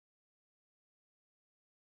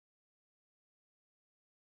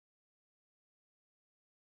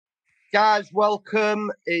Guys,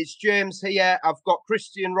 welcome. It's James here. I've got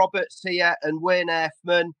Christian Roberts here and Wayne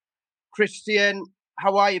Erfmann. Christian,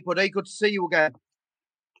 how are you, buddy? Good to see you again.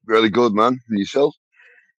 Really good, man. And yourself?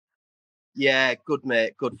 Yeah, good,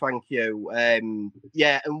 mate. Good, thank you.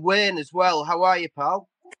 Yeah, and Wayne as well. How are you, pal?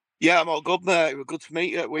 Yeah, I'm all good, mate. Good to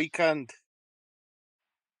meet you at weekend.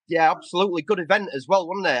 Yeah, absolutely. Good event as well,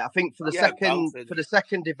 wasn't it? I think for the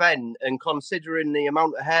second event, and considering the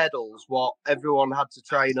amount of hurdles what everyone had to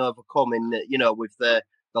try and overcome in, with the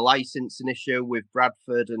licensing issue with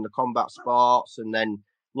Bradford and the combat sports, and then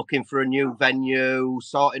looking for a new venue,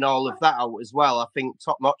 sorting all of that out as well. I think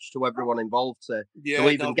top notch to everyone involved to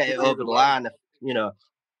even get it over the line.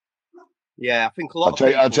 Yeah, I think a lot of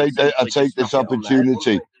people. I take this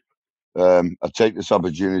opportunity. I take this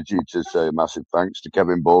opportunity to say a massive thanks to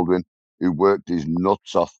Kevin Baldwin, who worked his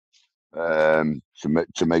nuts off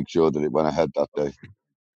to make sure that it went ahead that day.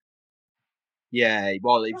 Yeah,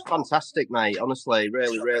 well, he was fantastic, mate. Honestly,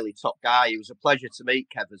 really, really top guy. It was a pleasure to meet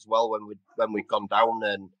Kev as well when we'd gone down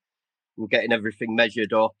and we're getting everything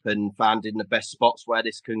measured up and finding the best spots where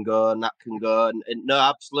this can go and that can go. And no,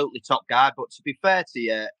 absolutely top guy. But to be fair to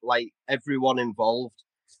you, like everyone involved,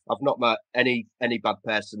 I've not met any bad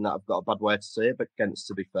person that I've got a bad word to say against,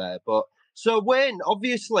 to be fair. But so Wayne,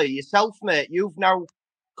 obviously yourself, mate, you've now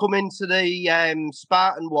come into the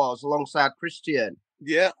Spartan Wars alongside Christian.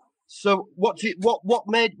 Yeah. So what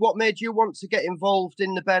made you want to get involved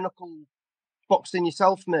in the bare knuckle boxing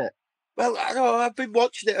yourself, mate? Well, I know I've been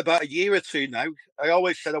watching it about a year or two now. I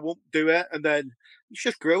always said I won't do it, and then it's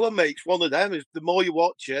just grew on me. It's one of them. Is the more you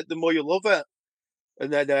watch it, the more you love it.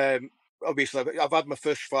 And then obviously I've had my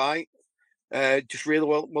first fight. Just really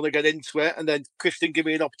want to get into it, and then Christian gave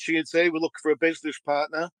me an opportunity. We're looking for a business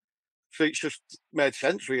partner, so it's just made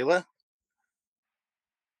sense, really.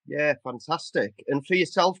 Yeah, fantastic. And for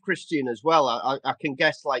yourself, Christian, as well, I can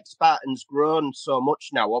guess like Spartan's grown so much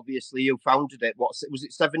now. Obviously, you founded it. Was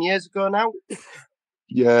it 7 years ago now?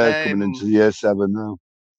 Yeah, coming into year 7 now.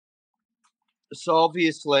 So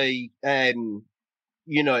obviously,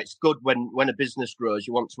 it's good when a business grows,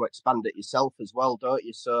 you want to expand it yourself as well, don't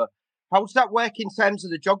you? So how does that work in terms of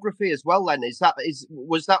the geography as well then?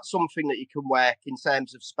 Was that something that you can work in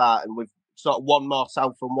terms of Spartan with sort of one more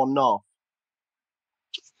south and one north?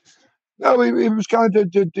 No, it was kind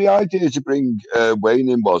of the idea to bring Wayne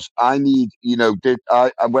in was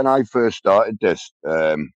when I first started this,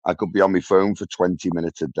 I could be on my phone for 20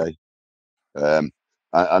 minutes a day. And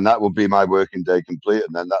that would be my working day complete.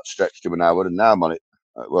 And then that stretched to an hour. And now I'm on it.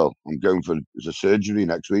 I'm going for a surgery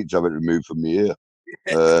next week to have it removed from the ear.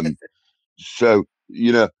 So,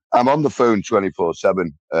 I'm on the phone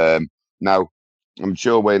 24/7. Now, I'm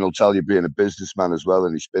sure Wayne will tell you, being a businessman as well,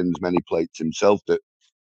 and he spins many plates himself, that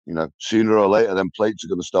sooner or later, them plates are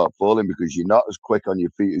going to start falling because you're not as quick on your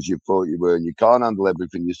feet as you thought you were, and you can't handle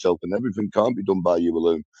everything yourself, and everything can't be done by you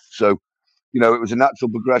alone. So, it was a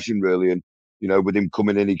natural progression, really. And with him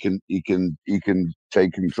coming in, he can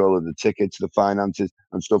take control of the tickets, the finances,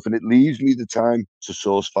 and stuff, and it leaves me the time to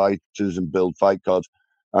source fighters and build fight cards.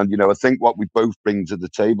 And I think what we both bring to the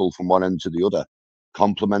table from one end to the other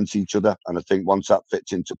complements each other. And I think once that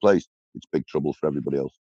fits into place, it's big trouble for everybody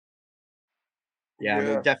else. Yeah, I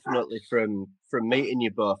mean, definitely from meeting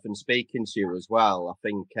you both and speaking to you as well, I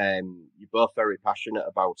think you're both very passionate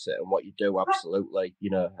about it and what you do, absolutely.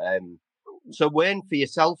 So Wayne, for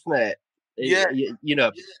yourself, mate, he has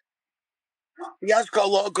got a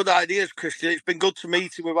lot of good ideas, Christian. It's been good to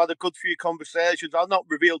meet him. We've had a good few conversations. I'll not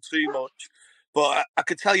reveal too much, but I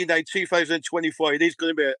can tell you now, 2024, it is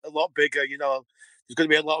going to be a lot bigger. There's going to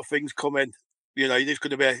be a lot of things coming. It is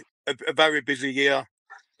going to be a very busy year.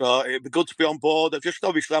 So it'd be good to be on board.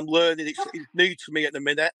 Obviously, I'm learning. It's new to me at the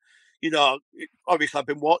minute. Obviously, I've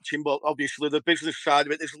been watching, but obviously the business side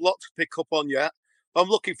of it, there's a lot to pick up on yet. I'm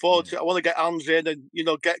looking forward to it. I want to get hands in and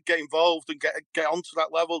get involved and get onto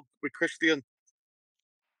that level with Christian.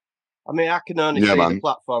 I mean, I can only see the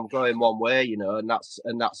platform going one way, and that's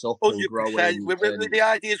up 100%. And growing. With the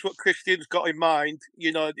ideas what Christian's got in mind,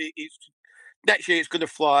 next year it's going to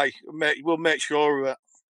fly. We'll make sure of it.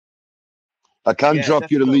 I can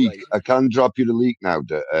drop you the leak. I can drop you the leak now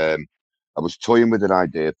that I was toying with an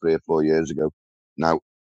idea 3 or 4 years ago. Now,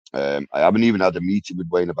 I haven't even had a meeting with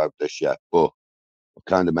Wayne about this yet, but I've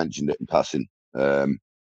kind of mentioned it in passing. That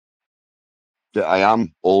I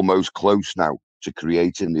am almost close now to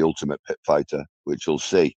creating the ultimate pit fighter, which will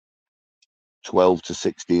see 12 to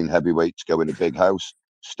 16 heavyweights go in a big house,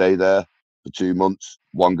 stay there for 2 months.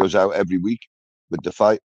 One goes out every week with the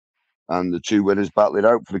fight, and the 2 winners battle it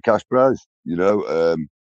out for the cash prize. It'll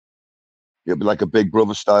be like a Big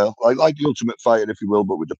Brother style, like the Ultimate Fighter, if you will,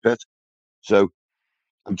 but with the pit. So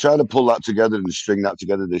I'm trying to pull that together and string that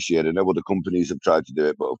together this year. I know other companies have tried to do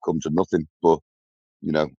it, but have come to nothing. But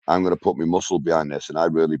I'm going to put my muscle behind this, and I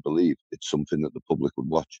really believe it's something that the public would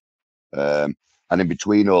watch. And in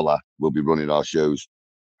between all that, we'll be running our shows.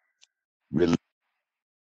 Really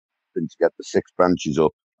to get the 6 branches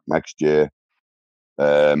up next year.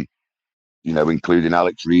 Including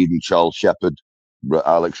Alex Reed and Charles Shepherd.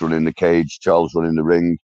 Alex running the cage, Charles running the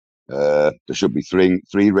ring. There should be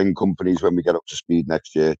three ring companies when we get up to speed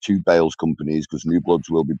next year. 2 bales companies because New Bloods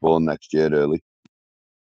will be born next year early.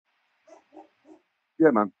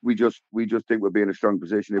 Yeah, man. We just think we'll be in a strong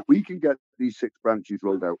position if we can get these 6 branches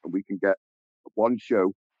rolled out and we can get 1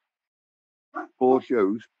 show, 4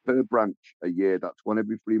 shows per branch a year. That's 1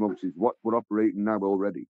 every 3 months. Is what we're operating now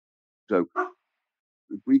already. So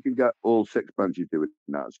if we can get all 6 branches doing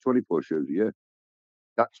that, it's 24 shows a year.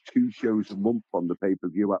 That's 2 shows a month on the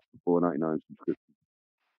pay-per-view app for $4.99 subscription.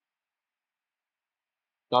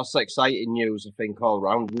 That's exciting news, I think, all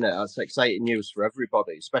round, isn't it? That's exciting news for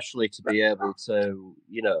everybody, especially to be able to,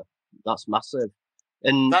 that's massive.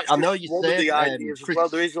 And that's I know you one said, of the ideas as well.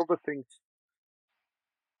 There is other things.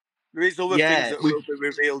 There is other things that will be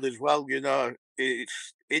revealed as well. It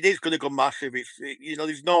is going to go massive.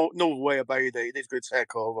 There's no way about it. It is going to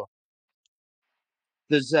take over.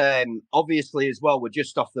 There's obviously as well. We're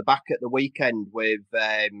just off the back at the weekend with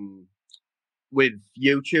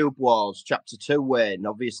YouTube Wars Chapter 2, Wayne.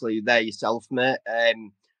 Obviously, there yourself, mate.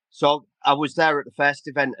 So I was there at the first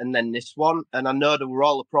event and then this one, and I know there were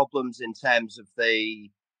all the problems in terms of the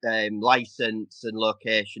license and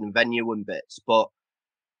location and venue and bits, but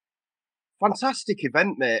fantastic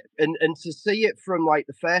event, mate. And to see it from like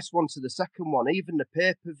the first one to the second one, even the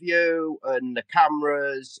pay-per-view and the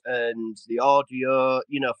cameras and the audio,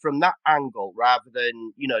 from that angle rather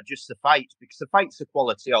than, just the fights, because the fights are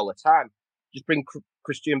quality all the time. Just bring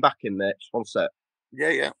Christian back in, mate. Just one sec.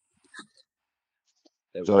 Yeah.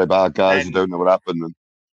 Sorry about guys. I don't know what happened.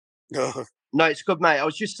 No, it's good, mate. I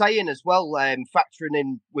was just saying as well, factoring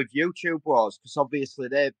in with YouTube Wars, because obviously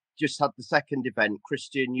they've just had the second event.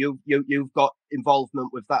 Christian, you've got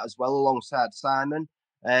involvement with that as well alongside Simon.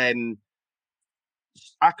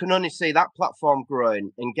 I can only see that platform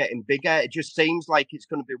growing and getting bigger. It just seems like it's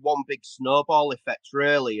going to be one big snowball effect,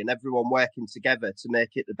 really, and everyone working together to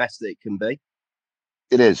make it the best that it can be.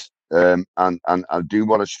 It is. And I do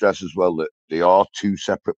want to stress as well that they are 2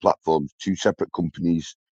 separate platforms, 2 separate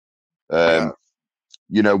companies. We're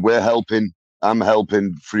helping. I'm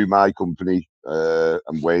helping through my company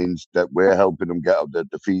and Wayne's, that we're helping them get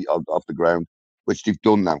the feet off the ground, which they've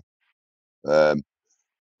done now.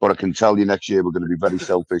 But I can tell you next year we're going to be very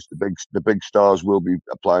selfish. The big stars will be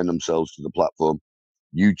applying themselves to the platform.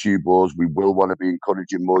 YouTube Wars, we will want to be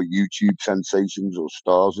encouraging more YouTube sensations or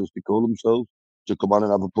stars, as they call themselves, to come on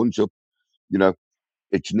and have a punch up.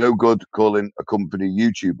 It's no good calling a company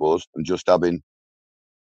YouTube Wars and just having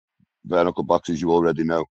bare knuckle boxes. You already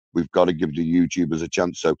know. We've got to give the YouTubers a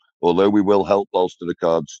chance. So although we will help bolster the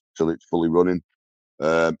cards till it's fully running,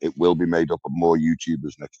 it will be made up of more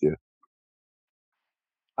YouTubers next year.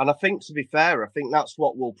 And I think, to be fair, I think that's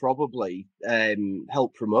what will probably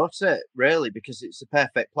help promote it, really, because it's the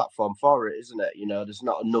perfect platform for it, isn't it? There's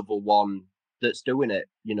not another one that's doing it,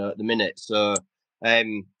 at the minute. So,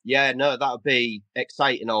 that would be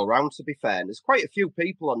exciting all around, to be fair. And there's quite a few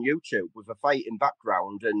people on YouTube with a fighting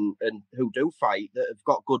background and who do fight that have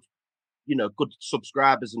got good, good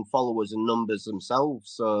subscribers and followers and numbers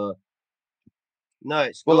themselves. So, no,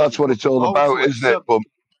 it's well, that's what it's all about, isn't it? But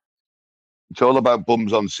it's all about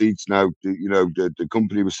bums on seats now. The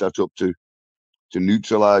company was set up to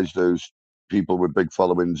neutralize those people with big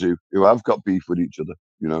followings who have got beef with each other.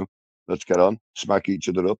 Let's get on, smack each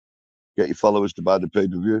other up, get your followers to buy the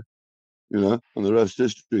pay-per-view, and the rest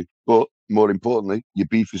is history. But more importantly, your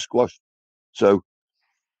beef is squashed. So,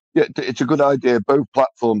 yeah, it's a good idea. Both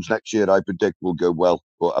platforms next year, I predict, will go well.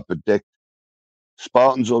 But I predict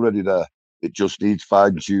Spartan's already there. It just needs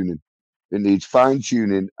fine-tuning. It needs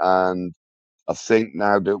fine-tuning, and I think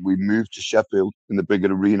now that we move to Sheffield in the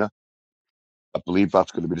bigger arena, I believe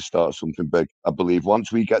that's going to be the start of something big. I believe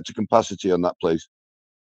once we get to capacity on that place,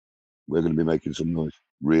 we're going to be making some noise,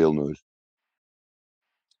 real noise.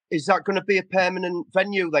 Is that going to be a permanent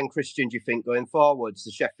venue then, Christian, do you think, going forwards,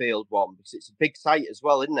 the Sheffield one? Because it's a big site as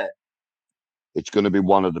well, isn't it? It's going to be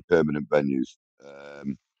one of the permanent venues.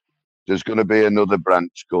 There's going to be another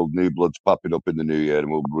branch called New Bloods popping up in the new year, and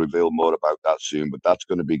we'll reveal more about that soon. But that's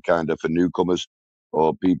going to be kind of for newcomers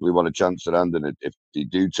or people who want a chance at hand. And if they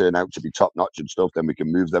do turn out to be top-notch and stuff, then we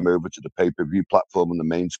can move them over to the pay-per-view platform and the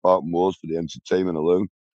main Spartan Wars for the entertainment alone.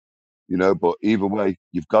 But either way,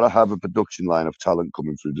 you've got to have a production line of talent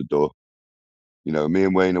coming through the door. You know, me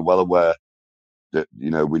and Wayne are well aware that, you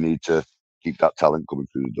know, we need to keep that talent coming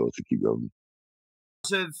through the door to keep going.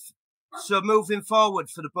 So moving forward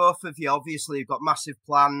for the both of you, obviously you've got massive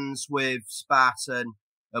plans with Spartan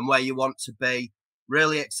and where you want to be.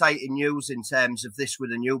 Really exciting news in terms of this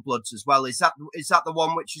with the New Bloods as well. Is that the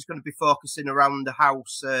one which is going to be focusing around the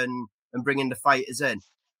house and bringing the fighters in?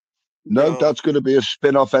 No, that's going to be a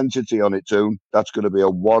spin-off entity on its own. That's going to be a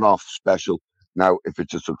one-off special. Now, if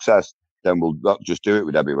it's a success, then we'll not just do it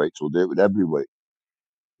with heavyweights, we'll do it with every weight.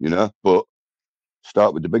 You know, but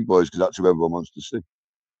start with the big boys because that's who everyone wants to see.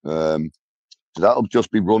 So that'll just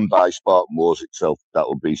be run by Spartan Wars itself.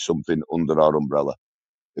 That'll be something under our umbrella.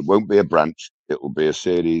 It won't be a branch. It will be a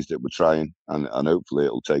series that we're trying, and hopefully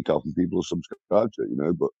it'll take off and people will subscribe to it. You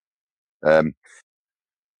know, but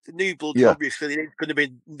the New Bloods, obviously, it's going to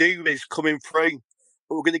be new is coming through,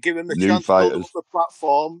 but we're going to give them the chance to build up the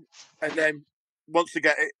platform, and then once they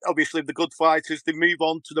get it, obviously the good fighters, they move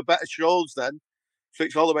on to the better shows then. So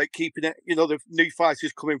it's all about keeping it, you know, the new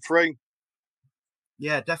fighters coming through.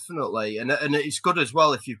 Yeah, definitely, and it's good as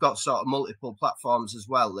well if you've got sort of multiple platforms as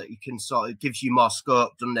well that you can sort of gives you more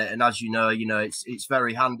scope, doesn't it? And as you know, it's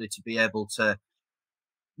very handy to be able to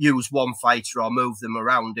use one fighter or move them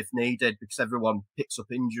around if needed because everyone picks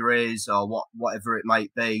up injuries or whatever it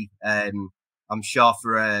might be. I'm sure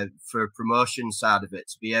for a promotion side of it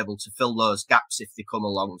to be able to fill those gaps if they come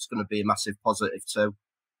along, it's going to be a massive positive too.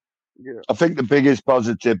 Yeah. I think the biggest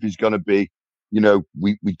positive is going to be, you know,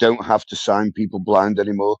 we don't have to sign people blind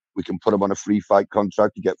anymore. We can put them on a free fight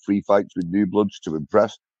contract to get free fights with New Bloods to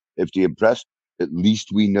impress. If they impress, at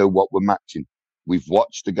least we know what we're matching. We've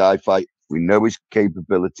watched the guy fight. We know his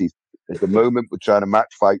capabilities. At the moment, we're trying to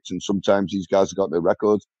match fights, and sometimes these guys have got no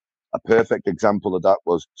records. A perfect example of that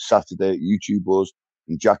was Saturday at YouTube Wars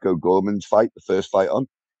and Jack O'Gorman's fight, the first fight on.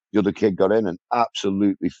 The other kid got in and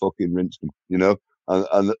absolutely fucking rinsed him, you know?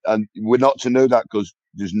 And we're not to know that because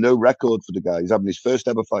there's no record for the guy. He's having his first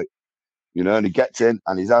ever fight, you know, and he gets in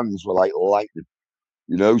and his hands were like lightning,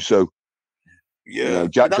 you know? So, yeah, you know,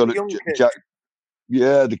 Jack got it. Jack,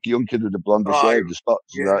 yeah, the young kid with the blondish hair, the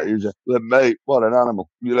spots, and that. He was mate, what an animal,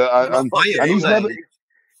 you know.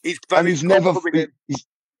 He's never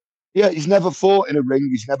fought in a ring.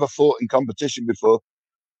 He's never fought in competition before.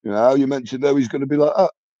 You know, you mentioned though he's going to be like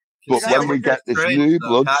that. But when we get this New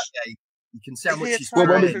Bloods, you can see how much he's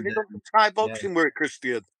trained. Has he done some Thai boxing work,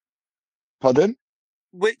 Christian? Pardon?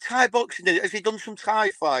 With Thai boxing, has he done some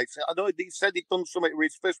Thai fights? I know he said he'd done something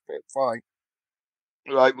with his first fight.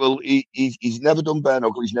 Right, well, he's never done bare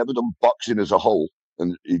knuckle. He's never done boxing as a whole,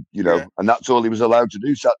 and you know, and that's all he was allowed to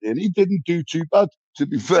do Saturday. And he didn't do too bad, to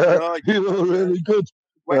be fair. No, he was really good.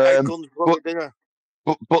 But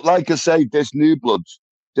like I say, this New Bloods,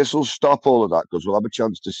 this will stop all of that because we'll have a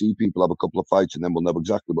chance to see people have a couple of fights, and then we'll know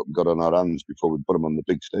exactly what we've got on our hands before we put them on the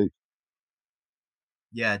big stage.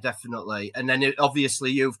 Yeah, definitely. And then obviously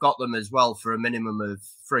you've got them as well for a minimum of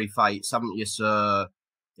 3 fights, haven't you? So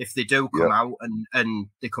if they do come out and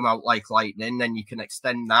they come out like lightning, then you can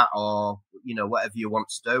extend that or, you know, whatever you want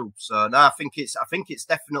to do. So no, I think it's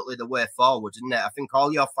definitely the way forward, isn't it? I think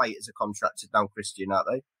all your fighters are contracted now, Christian, aren't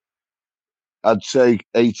they? I'd say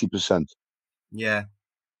 80%. Yeah.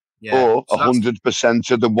 Or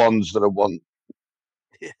 100% of the ones that are won.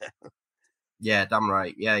 Yeah, damn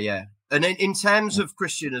right. Yeah. And in terms of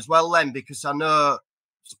Christian as well then, because I know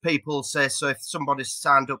people say, so if somebody's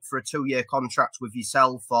signed up for a 2-year contract with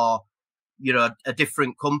yourself or, you know, a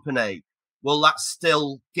different company, will that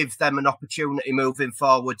still give them an opportunity moving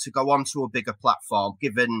forward to go onto a bigger platform,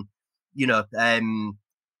 given, you know,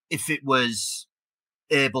 if it was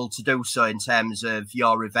able to do so in terms of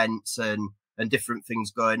your events and different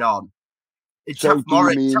things going on? So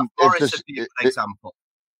Morris would be an example.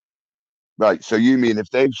 Right, so you mean if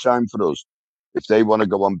they've signed for us, if they want to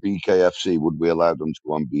go on BKFC, would we allow them to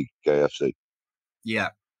go on BKFC? Yeah.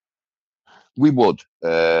 We would.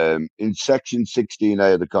 In Section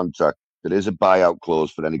 16A of the contract, there is a buyout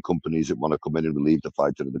clause for any companies that want to come in and relieve the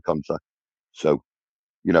fighter of the contract. So,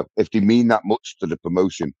 you know, if they mean that much to the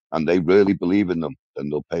promotion and they really believe in them, then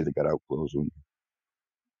they'll pay the get-out clause.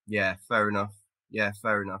 Yeah, fair enough. Yeah,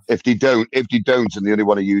 fair enough. If they don't and they only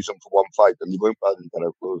want to use them for one fight, then they won't pay the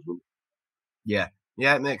get-out clause. Yeah,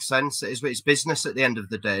 it makes sense. It's business at the end of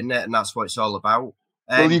the day, isn't it? And that's what it's all about.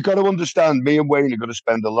 Well, you've got to understand, me and Wayne are going to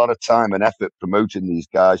spend a lot of time and effort promoting these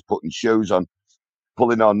guys, putting shows on,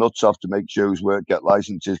 pulling our nuts off to make shows work, get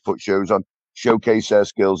licenses, put shows on, showcase their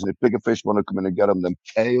skills. And if bigger fish want to come in and get them, then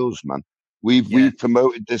tails, man. We've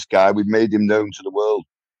promoted this guy. We've made him known to the world.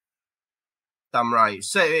 Damn right.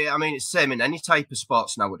 So, I mean, it's the same in any type of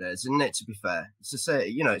sports nowadays, isn't it? To be fair, it's the same.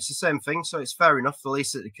 It's the same thing. So it's fair enough. The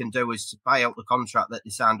least that they can do is to buy out the contract that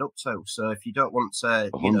they signed up to. So if you don't want to,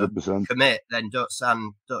 100%. commit, then don't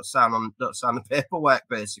sign the paperwork,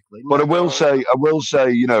 basically. But I will say,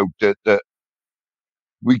 that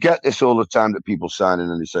we get this all the time, that people sign in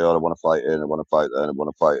and they say, "Oh, I want to fight here, and I want to fight there, and I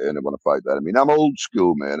want to fight here, and I want to fight there." I mean, I'm old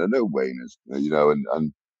school, man. I know Wayne is,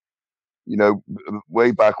 and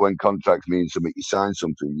way back when contracts mean something, you sign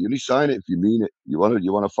something. You only sign it if you mean it. You want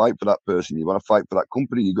to fight for that person. You want to fight for that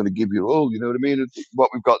company. You're going to give your all. You know what I mean? And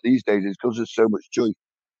what we've got these days is, because there's so much choice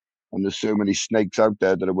and there's so many snakes out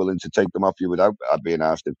there that are willing to take them off you without being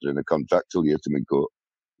asked if they're in a contract till you hit them in court.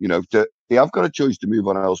 They have got a choice to move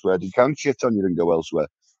on elsewhere. They can shit on you and go elsewhere.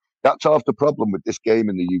 That's half the problem with this game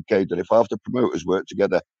in the UK, that if half the promoters work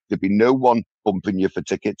together, there'd be no one bumping you for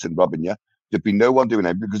tickets and robbing you. There'd be no one doing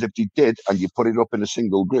it, because if they did, and you put it up in a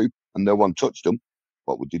single group and no one touched them,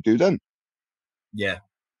 what would they do then? Yeah.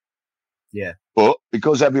 But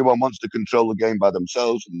because everyone wants to control the game by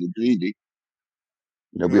themselves and they're greedy,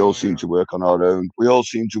 we all seem to work on our own. We all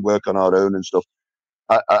seem to work on our own and stuff.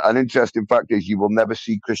 An interesting fact is, you will never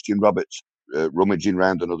see Christian Roberts rummaging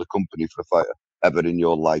around another company for a fighter ever in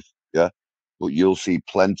your life, yeah? But you'll see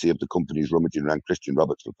plenty of the companies rummaging around Christian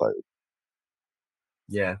Roberts for fighters.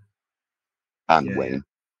 Yeah. And Wayne.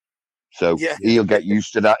 So he'll get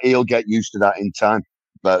used to that. He'll get used to that in time.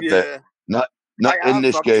 But not in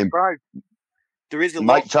this game. There is a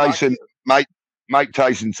Mike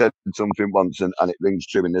Tyson said something once, and it rings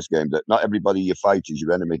true in this game, that not everybody you fight is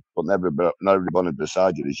your enemy, but not everybody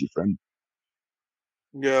beside you is your friend.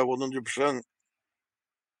 Yeah, 100%.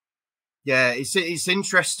 Yeah, it's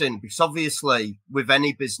interesting, because obviously with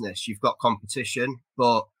any business you've got competition,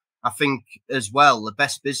 but I think as well the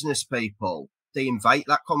best business people, they invite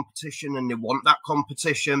that competition and they want that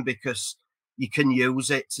competition because you can use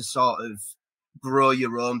it to sort of grow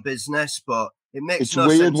your own business. But it makes it's a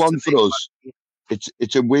weird one for us.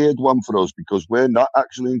 It's a weird one for us, because we're not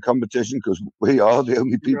actually in competition, because we are the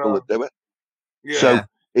only people that do it. Yeah. So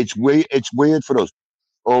it's weird for us.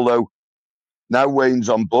 Although now Wayne's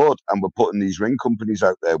on board and we're putting these ring companies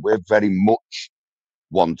out there, we're very much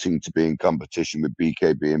wanting to be in competition with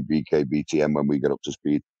BKB and BKBTM when we get up to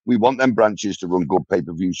speed. We want them branches to run good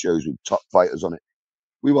pay-per-view shows with top fighters on it.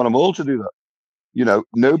 We want them all to do that.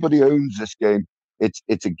 Nobody owns this game.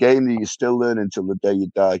 It's a game that you still learn until the day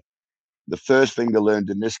you die. The first thing I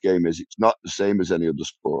learned in this game is it's not the same as any other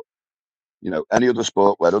sport. Any other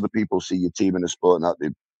sport where other people see your team in a sport and that, they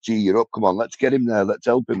gee, you're up, come on, let's get him there, let's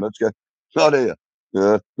help him, let's get not here.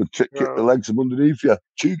 Kick the legs from underneath you.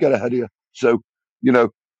 Chew, get ahead of you. So,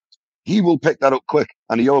 he will pick that up quick,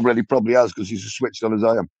 and he already probably has, because he's as switched on as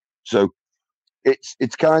I am. So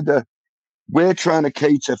it's kind of, we're trying to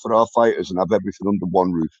cater for our fighters and have everything under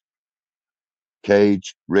one roof.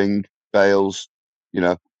 Cage, ring, bails,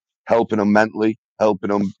 helping them mentally, helping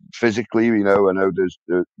them physically. I know there's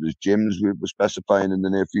gyms we're specifying in the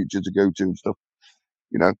near future to go to and stuff.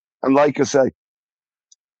 And like I say,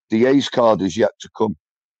 the Ace card is yet to come,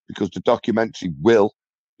 because the documentary will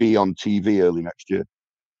be on TV early next year.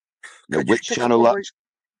 Which channel that's...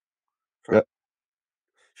 Yeah.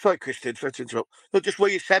 Sorry, Christian, sorry to interrupt. But just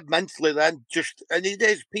what you said mentally then, and it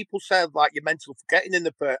is, people say like you're mental for getting in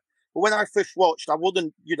the pit. But when I first watched, I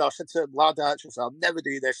wouldn't, I said to lad, I'll never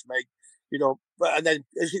do this, mate. And then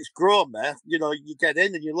as it's grown there, you get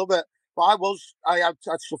in and you love it. But I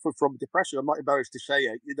suffered from depression. I'm not embarrassed to say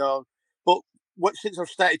it, But since I've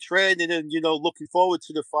started training and, looking forward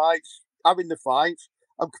to the fights, having the fights,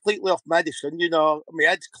 I'm completely off medicine, my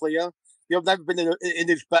head's clear. I've never been in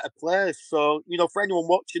this better place. So, for anyone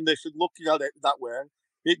watching this and looking at it that way,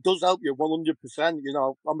 it does help you 100%.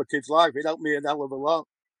 On my kid's life, it helped me a hell of a lot.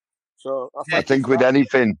 So I think with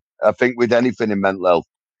anything in mental health,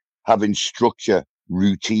 having structure,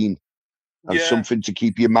 routine, and something to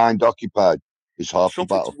keep your mind occupied is half the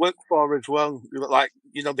battle. Something to work for as well, like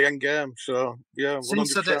the end game. So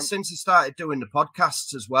since I started doing the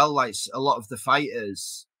podcasts as well, like a lot of the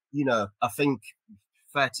fighters, I think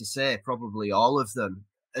fair to say probably all of them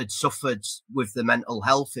had suffered with the mental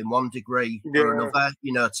health in one degree or another,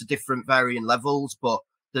 to different varying levels. But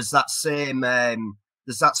there's that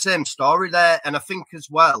same story there, and I think as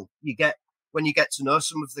well, when you get to know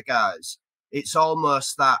some of the guys, it's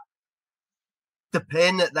almost that the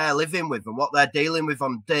pain that they're living with and what they're dealing with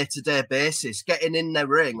on a day-to-day basis, getting in their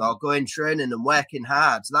ring or going training and working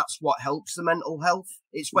hard, that's what helps the mental health.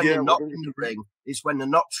 It's when they're not in the ring, it's when they're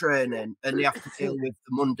not training and they have to deal with the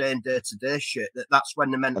mundane day-to-day shit, that's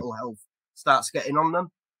when the mental health starts getting on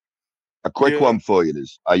them. A quick one for you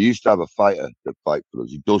is, I used to have a fighter that fight for us.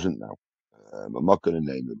 He doesn't now. I'm not going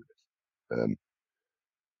to name him.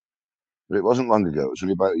 But it wasn't long ago. It was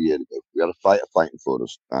only about a year ago. We had a fighter fighting for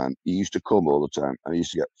us, and he used to come all the time, and he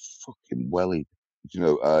used to get fucking wellied.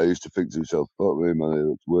 I used to think to myself, "Fuck me, man, it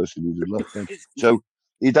looks worse than his left hand." So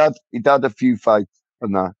he'd had a few fights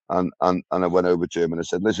and that, and I went over to him and I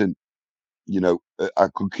said, "Listen, I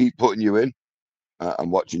could keep putting you in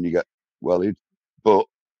and watching you get wellied, but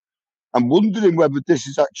I'm wondering whether this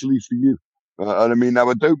is actually for you." And I mean, now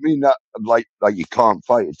I don't mean that like you can't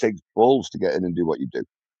fight. It takes balls to get in and do what you do,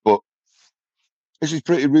 but this is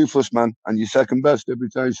pretty ruthless, man. And you're second best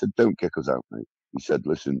every time. He said, "Don't kick us out, mate." He said,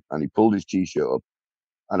 "Listen," and he pulled his t-shirt up,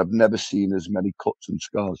 and I've never seen as many cuts and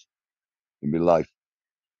scars in my life.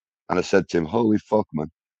 And I said to him, "Holy fuck,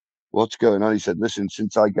 man, what's going on?" He said, "Listen,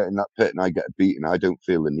 since I get in that pit and I get beaten, I don't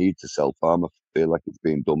feel the need to self-harm. I feel like it's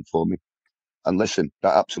being done for me." And listen,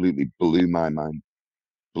 that absolutely blew my mind.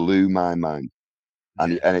 Blew my mind.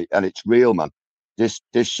 And it's real, man. This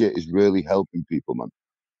shit is really helping people, man.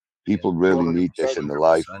 People really need this in their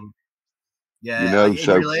life. Yeah,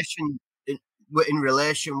 in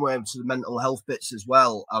relation with to the mental health bits as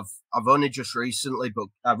well, I've only just recently, but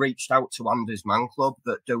I reached out to Andy's Man Club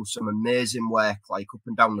that do some amazing work like up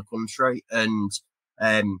and down the country, and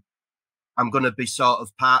I'm going to be sort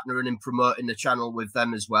of partnering and promoting the channel with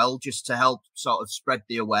them as well, just to help sort of spread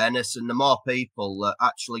the awareness. And the more people that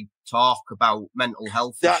actually talk about mental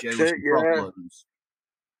health issues and problems,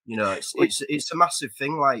 it's a massive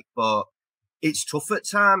thing. Like, but it's tough at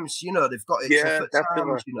times. They've got it tough at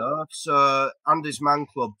times. So Andy's Man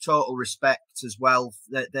Club, total respect as well.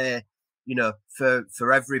 That they're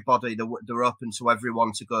for everybody, they're open to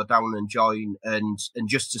everyone to go down and join and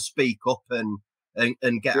just to speak up and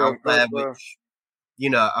get out there,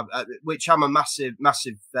 which I'm a massive.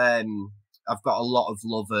 I've got a lot of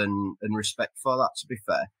love and respect for that. To be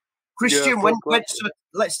fair, Christian, so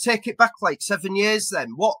let's take it back like 7 years.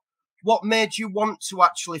 Then what made you want to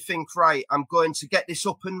actually think, right, I'm going to get this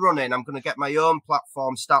up and running. I'm going to get my own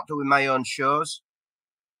platform, start doing my own shows.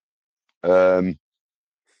 I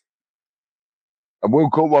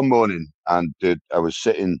woke up one morning and I was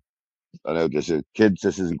sitting. I know this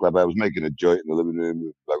isn't clever. I was making a joint in the living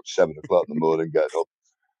room about 7 o'clock in the morning, getting up.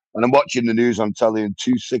 And I'm watching the news on telly, and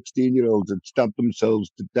 2 16-year-olds had stabbed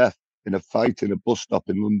themselves to death in a fight in a bus stop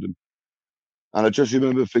in London. And I just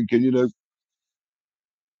remember thinking,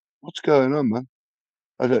 what's going on, man?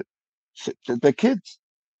 They're kids.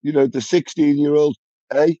 The 16-year-olds,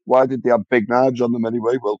 why did they have big knives on them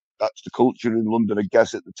anyway? Well, that's the culture in London, I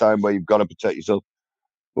guess, at the time where you've got to protect yourself.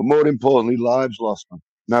 But more importantly, lives lost, man.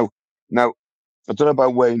 Now, I don't know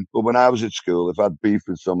about Wayne, but when I was at school, if I had beef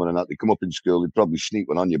with someone and they'd come up in school, they'd probably sneak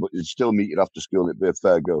one on you, but they'd still meet you after school and it'd be a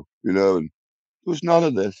fair go, and there was none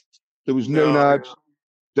of this. There was no knives.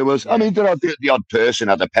 There was, I mean, the odd person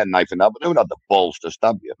had a penknife and that, but no one had the balls to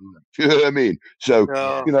stab you. You know what I mean? So,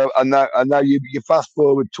 and now you fast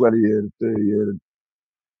forward 20 years, 30 years. And,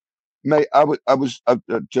 mate, I was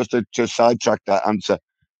just to sidetrack that answer.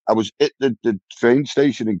 I was at the train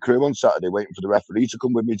station in Crewe on Saturday waiting for the referee to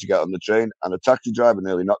come with me to get on the train, and a taxi driver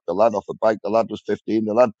nearly knocked the lad off a bike. The lad was 15.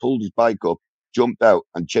 The lad pulled his bike up, jumped out,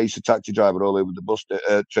 and chased the taxi driver all over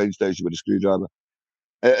the train station with a screwdriver.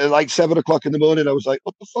 At like 7 o'clock in the morning, I was like,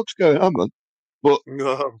 "What the fuck's going on, man?" But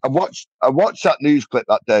I watched that news clip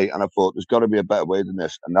that day, and I thought, "There's got to be a better way than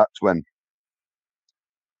this." And that's when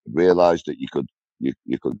I realised that you could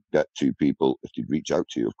get two people, if they'd reach out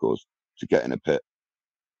to you, of course, to get in a pit,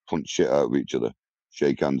 punch shit out of each other,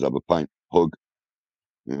 shake hands, have a pint, hug.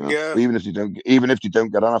 Even if they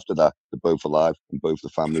don't get on after that, they're both alive and both the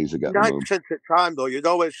families are getting home. 90% of the time, though, you'd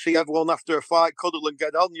always see everyone after a fight cuddle and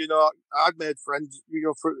get on. I've made friends,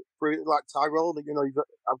 for like Tyrone, and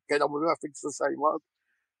I've get on with him. I think it's the same lad.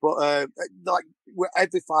 But like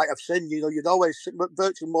every fight I've seen, you'd always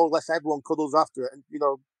virtually more or less everyone cuddles after it and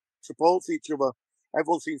supports each other.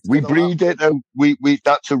 Everyone seems to. We breed it though. We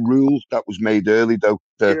that's a rule that was made early though.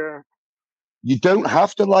 You don't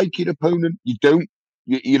have to like your opponent. You don't.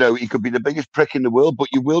 He could be the biggest prick in the world, but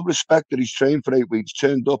you will respect that he's trained for 8 weeks,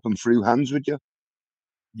 turned up and threw hands with you.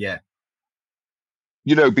 Yeah.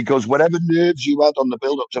 Because whatever nerves you had on the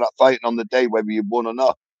build-up to that fight and on the day, whether you won or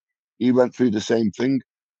not, he went through the same thing.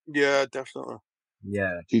 Yeah, definitely.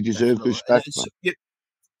 Yeah. He deserves respect.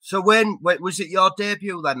 So when was it your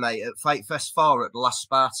debut then, mate, at Fight Fest 4 at the last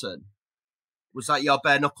Spartan? Was that your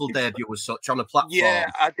bare knuckle debut as such on a platform? Yeah,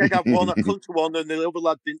 I did have one. I come to one and the other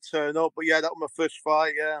lad didn't turn up. But yeah, that was my first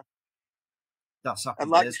fight, yeah. That's happened.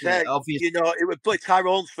 And like I said, it was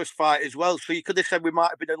Tyrone's first fight as well. So you could have said we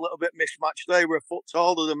might have been a little bit mismatched there. We're a foot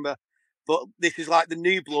taller than me. But this is like the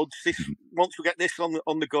new bloods. Once we get this on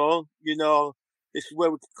the go, this is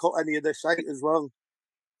where we can cut any of this out as well.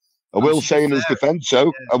 I will say in his defence,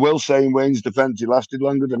 though. I will say in Wayne's defence, he lasted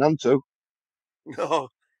longer than Anto. No.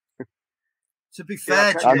 To be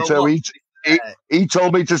fair, Anto, he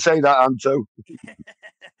told me to say that, Anto.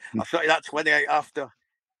 I'll show you that 28 after.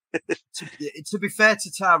 To be fair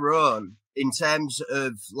to Tyrone, in terms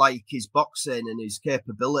of like his boxing and his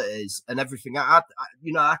capabilities and everything, I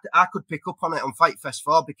could pick up on it on Fight Fest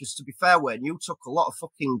 4 because, to be fair, Wayne, you took a lot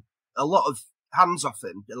of hands off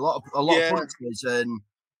him, a lot of punches, and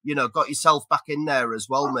got yourself back in there as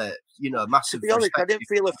well, mate. Massive. To be honest, I didn't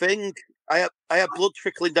feel a thing. I had blood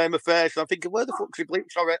trickling down my face. I'm thinking, where the fuck's he bleeding?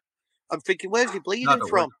 Sorry, I'm thinking, where's he bleeding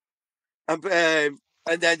from?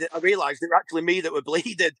 And then I realised it was actually me that were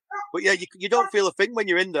bleeding. But yeah, you don't feel a thing when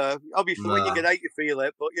you're in there. Obviously, when you get out, you feel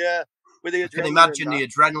it. But yeah, with the adrenaline, can imagine the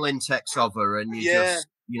adrenaline takes over, and you just,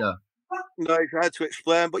 No, it's hard to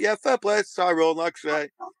explain. But yeah, fair play to Tyrone. Like I say,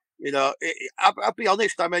 I'll be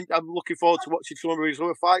honest. I'm looking forward to watching some of his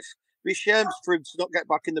other fights. It'd be shame for him to not get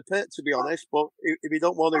back in the pit, to be honest. But if he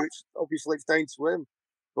don't want to, it's down to him.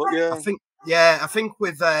 But yeah, I think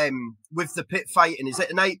with the pit fighting, is it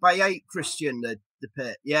an 8x8, Christian? The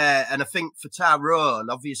pit, yeah, and I think for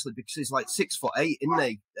Tyrone, obviously, because he's like 6'8", isn't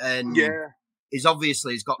he? And he's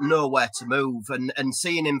got nowhere to move. And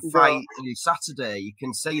seeing him fight on Saturday, you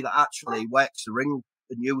can see that actually he works the ring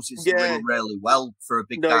and uses the ring really well for a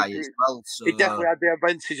big guy as well. So he definitely had the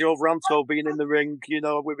advantage over Anto being in the ring,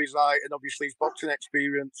 with his height and obviously his boxing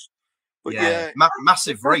experience. But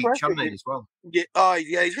massive reach, hasn't he, as well? Yeah,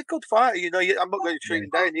 he's a good fighter. I'm not going to treat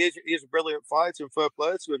him down. He is a brilliant fighter, and fair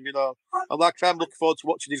play to him. And like I'm looking forward to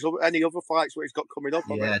watching any other fights where he's got coming up.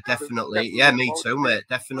 Yeah, definitely. Yeah, me too, mate.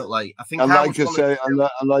 Definitely. I think. And like I say,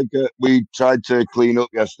 we tried to clean up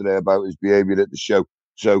yesterday about his behaviour at the show.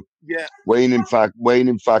 So Wayne, in fact,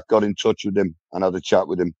 got in touch with him and had a chat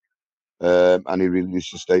with him, and he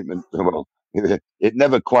released a statement. Well, it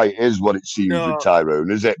never quite is what it seems with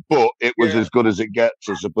Tyrone, is it? But it was as good as it gets,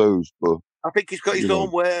 I suppose. But I think he's got his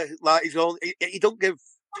own way, like his own. He don't give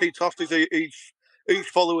two tosses who's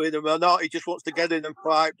following him or not. He just wants to get in and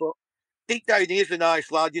fight. But deep down, he is a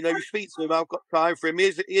nice lad. You speak to him. I've got time for him. He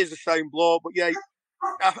is a sound blow. But yeah,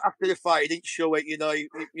 after the fight, he didn't show it. I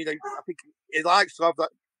think he likes to have that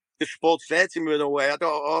the sports setting in a way. I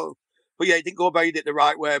don't know. But yeah, he didn't go about it the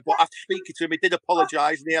right way. But after speaking to him, he did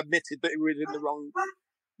apologise and he admitted that he was in the wrong.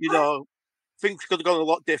 Things could have gone a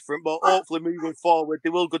lot different. But hopefully, moving forward,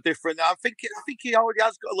 they will go different. I think he already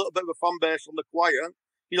has got a little bit of a fan base on the quiet.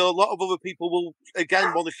 A lot of other people will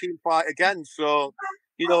again want to see him fight again. So,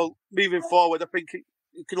 moving forward, I think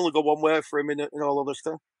it can only go one way for him in all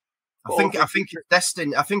honesty. I think he's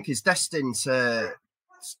destined. I think he's destined to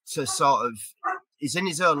sort of. He's in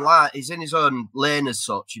his own light. He's in his own lane as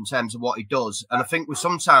such in terms of what he does. And I think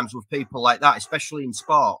sometimes with people like that, especially in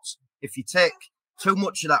sports, if you take too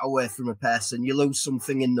much of that away from a person, you lose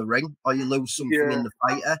something in the ring or you lose something in the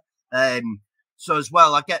fighter. So as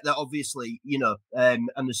well, I get that obviously, and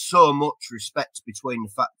there's so much respect between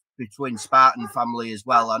Spartan family as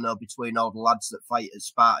well. I know between all the lads that fight at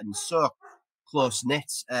Spartan, so close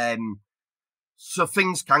knit. So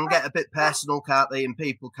things can get a bit personal, can't they? And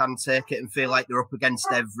people can take it and feel like they're up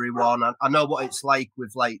against everyone. I know what it's like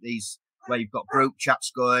with like these, where you've got group chats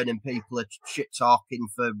going and people are shit talking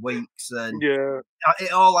for weeks, and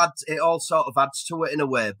it all sort of adds to it in a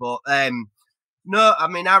way. But no, I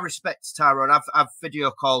mean, I respect Tyrone. I've video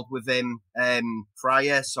called with him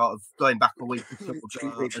prior, sort of going back a week or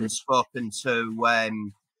so, and spoken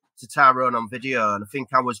to Tyrone on video, and I think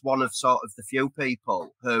I was one of sort of the few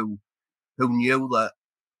people who knew that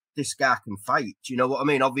this guy can fight. Do you know what I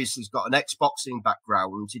mean? Obviously, he's got an ex-boxing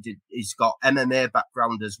background. He's got MMA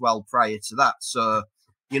background as well prior to that. So,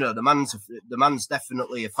 the man's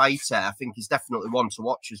definitely a fighter. I think he's definitely one to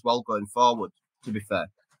watch as well going forward, to be fair.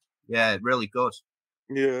 Yeah, really good.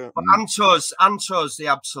 Yeah. But Anto's the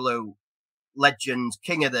absolute legend,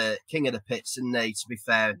 king of the pits, isn't he? To be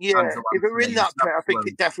fair, yeah. If it were in that pit, I think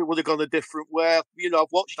it definitely would have gone a different way.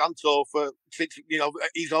 I've watched Anto since.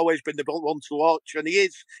 He's always been the one to watch, and he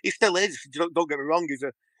still is. Don't get me wrong.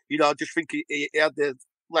 I just think he had the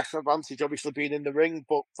less advantage, obviously being in the ring.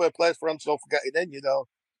 But fair play for Anto for getting in.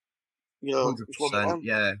 100%.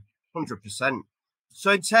 Yeah, 100%.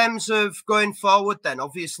 So in terms of going forward then,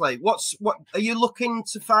 obviously, what are you looking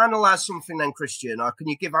to finalise something then, Christian? Or can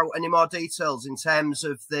you give out any more details in terms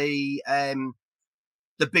of the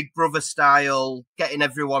Big Brother style, getting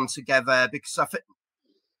everyone together? Because I think,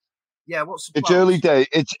 what's the plan? Early day.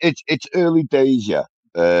 It's early days, yeah.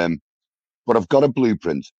 But I've got a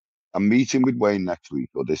blueprint. I'm meeting with Wayne next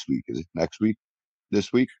week or this week. Is it next week?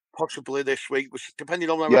 This week? Possibly this week, depending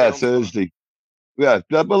on when. Thursday. Yeah,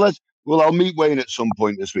 well, I'll meet Wayne at some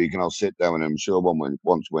point this week, and I'll sit down with him. I'm sure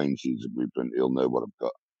once Wayne sees the blueprint, he'll know what I've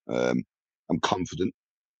got. I'm confident.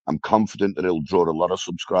 I'm confident that it'll draw a lot of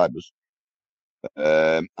subscribers.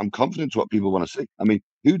 I'm confident it's what people want to see. I mean,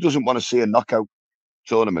 who doesn't want to see a knockout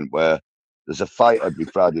tournament where there's a fight every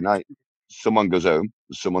Friday night? Someone goes home,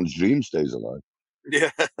 someone's dream stays alive. Yeah.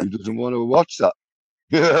 Who doesn't want to watch that?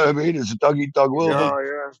 You know what I mean? It's a dog-eat-dog world.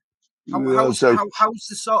 Yeah. How's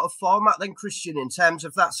the sort of format then, Christian, in terms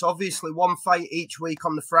of that? So obviously one fight each week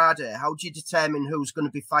on the Friday. How do you determine who's going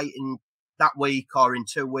to be fighting that week or in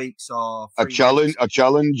 2 weeks or 3 weeks? A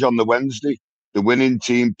challenge on the Wednesday. The winning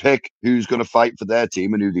team pick who's going to fight for their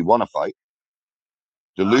team and who they want to fight.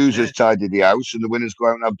 The losers tidy the house and the winners go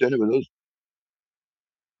out and have dinner with us.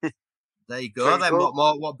 There you go. Then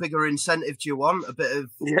what bigger incentive do you want? A bit of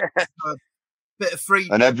free.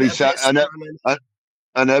 And every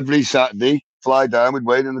Saturday, fly down with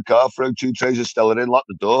Wayne in the car, throw 2 trays of Stella in, lock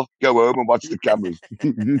the door, go home and watch the cameras.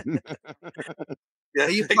 Are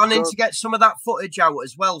you planning to get some of that footage out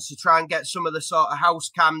as well, to try and get some of the sort of house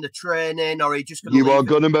cam, the training, or are you just going to?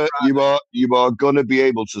 You are gonna be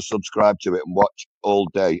able to subscribe to it and watch all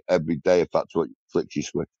day, every day, if that's what flicks you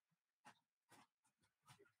switch.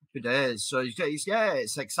 It is. So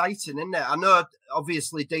it's exciting, isn't it? I know.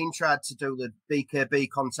 Obviously, Dean tried to do the BKB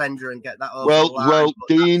contender and get that over the line. Well,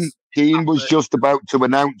 Dean was just about to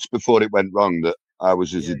announce before it went wrong that I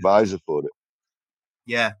was his advisor for it.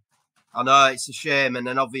 Yeah. I know, it's a shame, and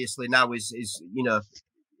then obviously now he's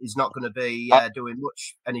not going to be doing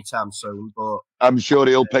much anytime soon. But I'm sure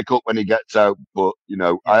he'll pick up when he gets out. But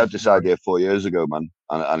I had this idea 4 years ago, man,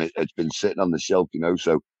 and it's been sitting on the shelf.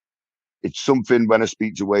 So it's something. When I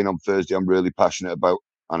speak to Wayne on Thursday, I'm really passionate about,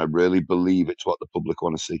 and I really believe it's what the public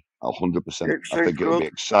want to see. 100%. I think it'll be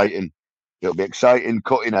exciting. It'll be exciting,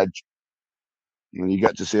 cutting edge, and you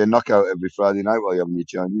get to see a knockout every Friday night while you're having your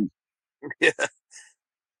Chinese. Yeah.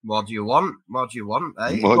 What do you want?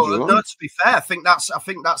 Eh? No, to be fair, I think that's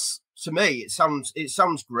to me, it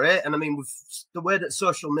sounds great. And I mean, with the way that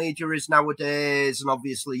social media is nowadays, and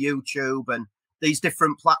obviously YouTube and these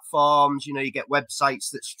different platforms, you get websites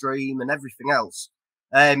that stream and everything else.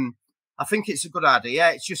 I think it's a good idea.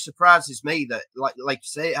 It just surprises me that, like you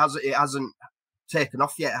say, it hasn't taken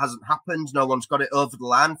off yet. It hasn't happened. No one's got it over the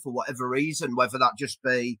line for whatever reason, whether that just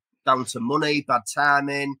be down to money, bad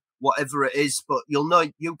timing, whatever it is. But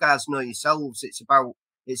you guys know yourselves, it's about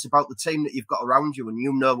the team that you've got around you, and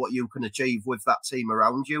you know what you can achieve with that team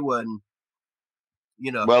around you. And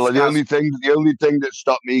well, the only thing that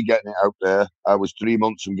stopped me getting it out there, I was 3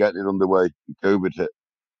 months from getting it underway. COVID hit.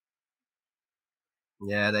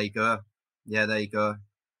 Yeah, there you go.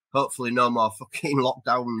 Hopefully no more fucking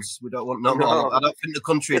lockdowns. We don't want no more. I don't think the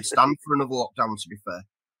country would stand for another lockdown, to be fair.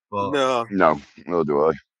 But no do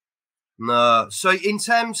I. No. So in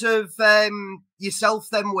terms of yourself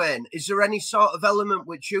then, Wayne, is there any sort of element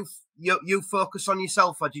which you focus on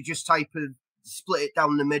yourself, or do you just split it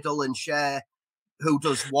down the middle and share who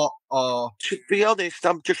does what? Or to be honest,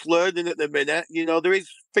 I'm just learning at the minute. There is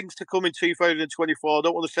things to come in 2024. I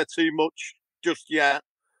don't want to say too much just yet.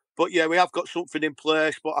 But yeah, we have got something in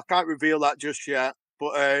place, but I can't reveal that just yet.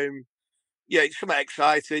 But it's something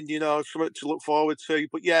exciting, something to look forward to.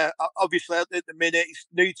 But yeah, obviously at the minute it's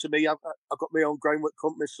new to me. I've got my own groundwork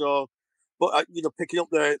company, so picking up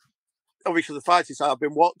the fighting side I've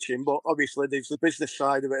been watching, but obviously there's the business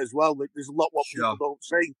side of it as well. There's a lot what people don't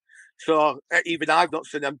see. So even I've not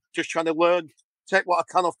seen. I'm just trying to learn, take what I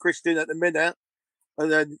can off Christian at the minute,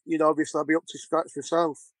 and then obviously I'll be up to scratch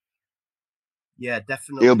myself. Yeah,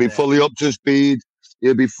 definitely. He'll be fully up to speed.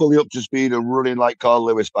 He'll be fully up to speed and running like Carl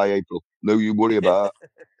Lewis by April. No, you worry about that.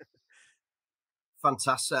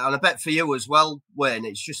 Fantastic. And I bet for you as well, Wayne,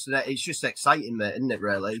 it's just exciting, mate, isn't it,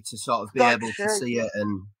 really, to sort of be able to see it.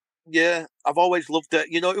 And yeah, I've always loved it.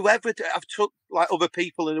 Whoever I've took, like, other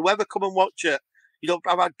people, and whoever come and watch it,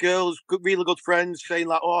 I've had girls, really good friends saying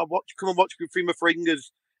like, oh, come and watch me through my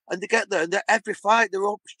fingers. And they get there, and every fight, they're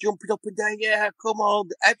up, jumping up and down. Yeah, come on.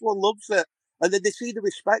 Everyone loves it. And then they see the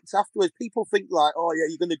respect afterwards. People think like, oh yeah,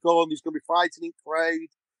 you're going to go and there's going to be fighting in crowd.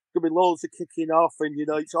 There's going to be loads of kicking off, and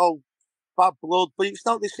it's all bad blood. But it's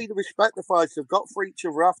not. They see the respect the fighters have got for each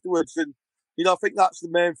other afterwards, and I think that's the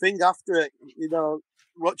main thing after it.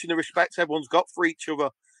 Watching the respect everyone's got for each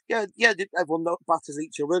other. Yeah, everyone batters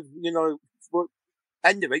each other. But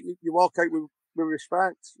end of it, you walk out with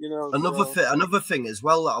respect. Another thing as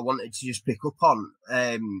well that I wanted to just pick up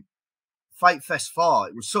on. Fight Fest 4,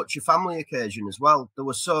 it was such a family occasion as well. There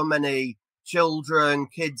were so many children,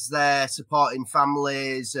 kids there supporting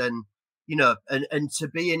families, and and to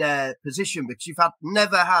be in a position, because you've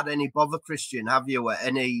never had any bother, Christian, have you, at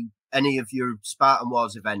any any of your Spartan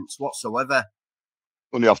Wars events whatsoever.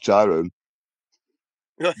 Only off Tyrone.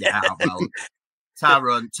 Yeah, well,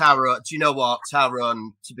 Tyrone. Do you know what,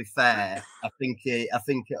 Tyrone? To be fair, I think it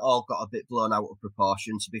all got a bit blown out of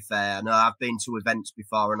proportion. To be fair, I know I've been to events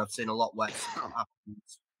before and I've seen a lot worse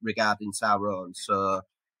regarding Tyrone. So,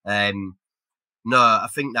 no, I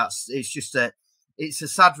think it's a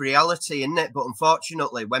sad reality, isn't it? But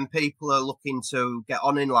unfortunately, when people are looking to get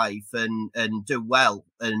on in life and do well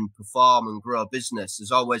and perform and grow a business,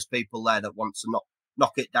 there's always people there that want to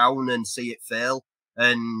knock it down and see it fail.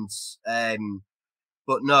 And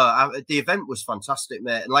but no, the event was fantastic,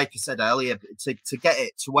 mate. And like I said earlier, to get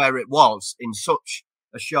it to where it was in such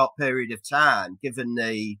a short period of time, given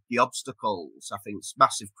the obstacles, I think it's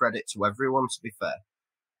massive credit to everyone, to be fair.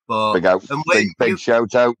 But big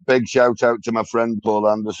shout out to my friend Paul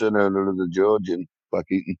Anderson, owner of the Georgian back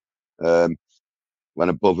Eton. Went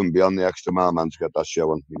above and beyond the extra mile, man, to get that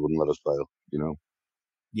show on. He wouldn't let us fail, you know.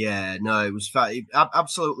 Yeah, no, it was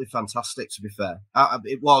absolutely fantastic, to be fair.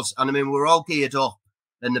 It was, and I mean, we're all geared up,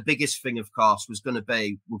 and the biggest thing, of course, was going to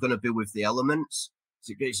be we're going to be with the elements,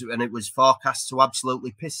 and it was forecast to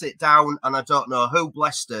absolutely piss it down. And I don't know who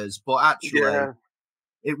blessed us, but actually,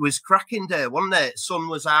 it was cracking day, wasn't it? Sun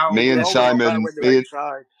was out. Me and Simon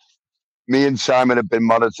had been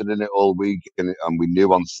monitoring it all week, and we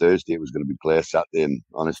knew on Thursday it was going to be clear Saturday. And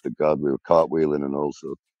honest to God, we were cartwheeling and all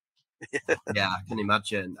sorts. Yeah, I can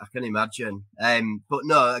imagine. But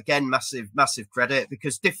no, again, massive credit,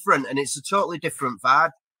 because different, and it's a totally different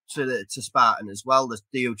vibe to Spartan as well. The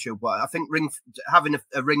YouTube, I think having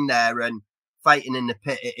a ring there and fighting in the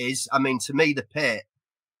pit, it is. I mean, to me, the pit,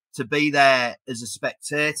 to be there as a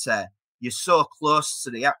spectator, you're so close to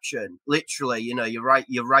the action. Literally, you know, you're right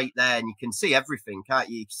there, and you can see everything, can't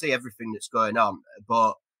you? You can see everything that's going on.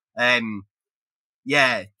 But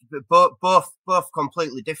yeah, both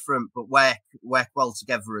completely different, but work well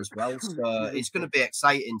together as well. So it's going to be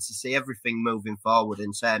exciting to see everything moving forward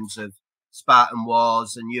in terms of Spartan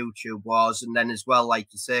Wars and YouTube Wars, and then as well, like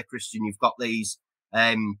you say, Christian, you've got these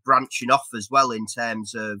branching off as well in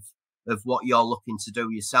terms of what you're looking to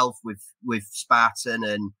do yourself with Spartan,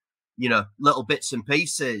 and you know, little bits and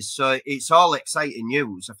pieces. So it's all exciting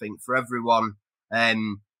news, I think, for everyone.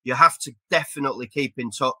 You have to definitely keep in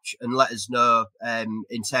touch and let us know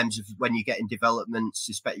in terms of when you get in developments,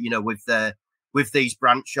 you know, with these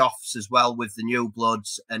branch offs as well, with the New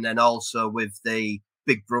Bloods, and then also with the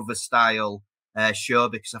Big Brother style show,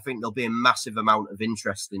 because I think there'll be a massive amount of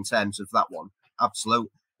interest in terms of that one. Absolutely.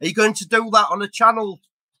 Are you going to do that on a channel,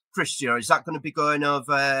 Christian, or is that going to be going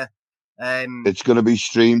over? It's going to be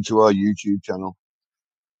streamed to our YouTube channel.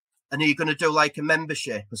 And are you going to do like a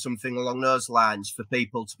membership or something along those lines for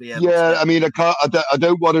people to be able? Yeah, I mean, I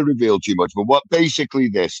don't want to reveal too much, but what basically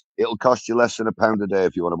it'll cost you less than £1 a day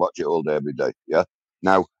if you want to watch it all day every day. Yeah.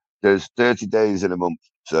 Now there's 30 days in a month,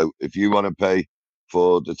 so if you want to pay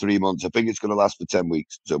for the 3 months, I think it's going to last for 10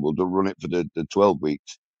 weeks. So we'll run it for the 12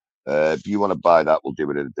 weeks. If you want to buy that, we'll do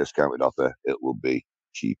it at a discounted offer. It will be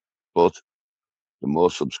cheap, but the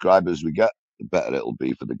more subscribers we get, the better it'll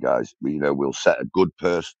be for the guys. We'll set a good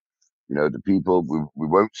purse. You know, the people, we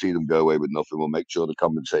won't see them go away with nothing. We'll make sure to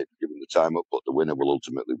compensate for giving the time up, but the winner will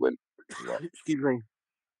ultimately win. Excuse me.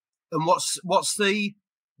 And what's the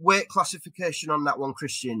weight classification on that one,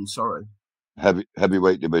 Christian? Sorry.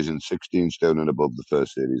 Heavyweight division, 16 stone and above the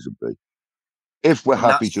first series would be. If we're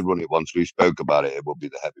happy to run it once we spoke about it, it will be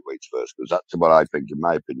the heavyweights first, because that's what I think, in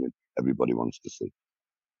my opinion, everybody wants to see.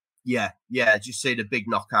 Yeah, just see the big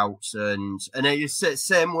knockouts, and it's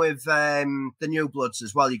same with the New Bloods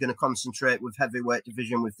as well. You're going to concentrate with heavyweight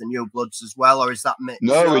division with the New Bloods as well, or is that mixed?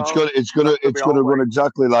 No, it's going to run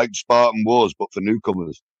exactly like Spartan Wars, but for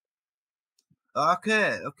newcomers.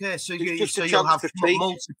 Okay. So you'll have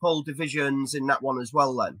multiple divisions in that one as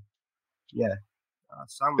well, then. Yeah,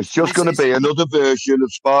 it's just going to be another version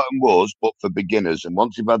of Spartan Wars, but for beginners. And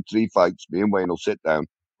once you've had 3 fights, me and Wayne will sit down,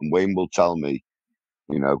 and Wayne will tell me,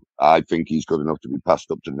 you know, I think he's good enough to be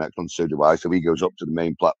passed up to the next one. So do I. So he goes up to the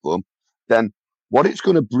main platform. Then what it's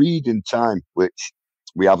going to breed in time, which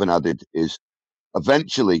we haven't added, is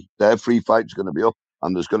eventually their 3 fights are going to be up,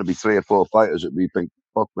 and there's going to be 3 or 4 fighters that we think,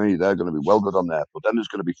 fuck me, they're going to be well good on there. But then there's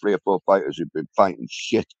going to be 3 or 4 fighters who've been fighting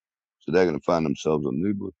shit, so they're going to find themselves on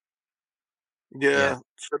New Blood. Yeah.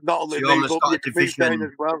 So not only division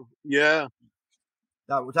as well. Yeah.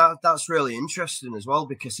 That's really interesting as well,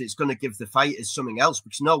 because it's going to give the fighters something else,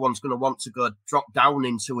 because no one's going to want to go drop down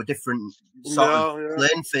into a different sort of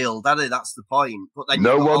playing field, are they? That's the point. But then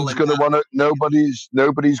nobody's going to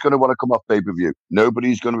want to come off pay-per-view.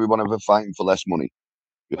 Nobody's going to be one of them fighting for less money.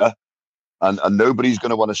 Yeah. and nobody's going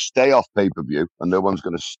to want to stay off pay-per-view, and no one's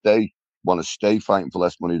going to want to stay fighting for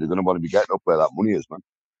less money. They're going to want to be getting up where that money is, man.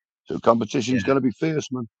 So competition's going to be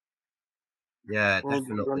fierce, man. Yeah,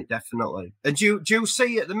 definitely. And do you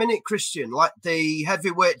see at the minute, Christian, like the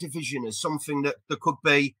heavyweight division as something that there could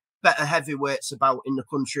be better heavyweights about in the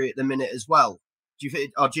country at the minute as well? Do you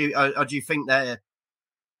think, or do you think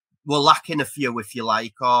we're lacking a few, if you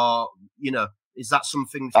like, or is that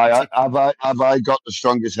something? Have I got the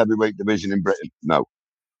strongest heavyweight division in Britain? No.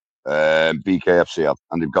 BKFC have,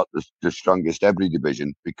 and they've got the strongest every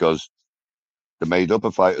division because they're made up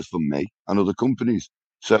of fighters from me and other companies.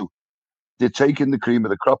 So they're taking the cream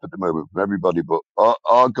of the crop at the moment from everybody. But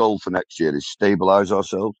our goal for next year is stabilize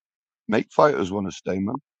ourselves, make fighters want to stay,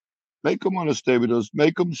 man. Make them want to stay with us.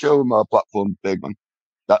 Make them show them our platform's big, man.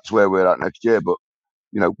 That's where we're at next year. But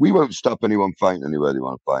we won't stop anyone fighting anywhere they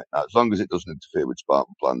want to fight. Now, as long as it doesn't interfere with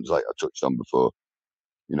Spartan plans, like I touched on before,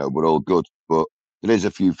 we're all good. But there is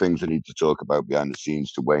a few things I need to talk about behind the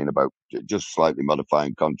scenes to Wayne about just slightly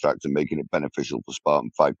modifying contracts and making it beneficial for Spartan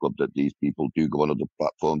Fight Club that these people do go on other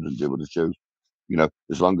platforms and do other shows.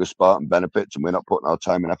 As long as Spartan benefits and we're not putting our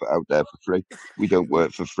time and effort out there for free, we don't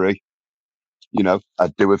work for free. I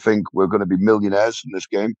do think we're going to be millionaires in this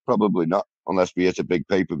game. Probably not, unless we hit a big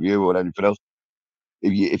pay-per-view or anything else.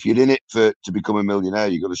 If you're in it to become a millionaire,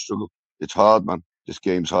 you're going to struggle. It's hard, man. This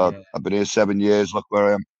game's hard. Yeah. I've been here 7 years. Look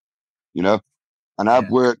where I am, and I've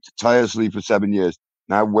worked tirelessly for 7 years.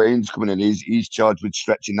 Now Wayne's coming in. He's charged with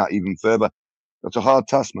stretching that even further. That's a hard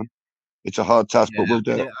task, man. It's a hard task, but we'll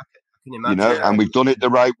do it. I can imagine. And we've done it the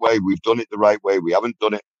right way. We've done it the right way. We haven't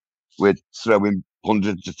done it with throwing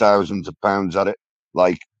hundreds of thousands of pounds at it.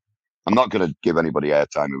 Like, I'm not going to give anybody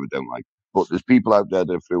airtime who we don't like. But there's people out there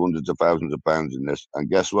that threw hundreds of thousands of pounds in this. And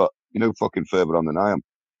guess what? Fucking further on than I am.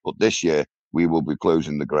 But this year, we will be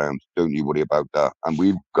closing the ground. Don't you worry about that. And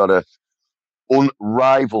we've got a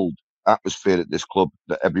unrivaled atmosphere at this club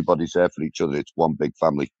that everybody's there for each other. It's one big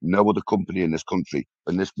family. No other company in this country,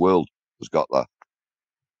 in this world, has got that.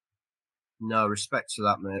 No, respect to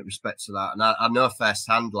that, mate. Respect to that. And I know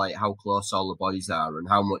firsthand, like, how close all the boys are and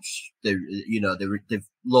how much they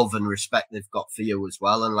love and respect they've got for you as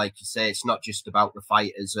well. And like you say, it's not just about the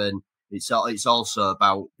fighters, and it's also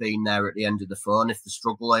about being there at the end of the phone if they're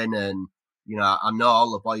struggling. And I know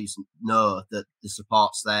all the boys know that the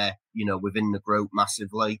support's there, within the group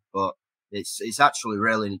massively. But it's actually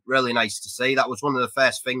really, really nice to see. That was one of the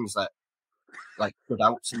first things that stood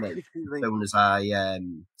out to me as soon as I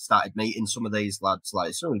started meeting some of these lads.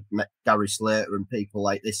 Like, so we met Gary Slater and people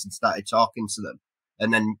like this and started talking to them,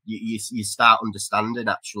 and then you start understanding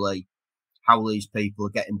actually how these people are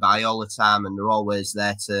getting by all the time, and they're always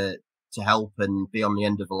there to help and be on the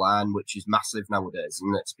end of the line, which is massive nowadays,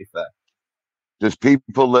 isn't it, to be fair? There's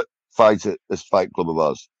people that fight at this fight club of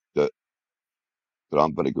ours that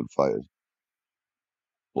aren't very good fighters,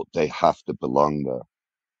 but they have to belong there.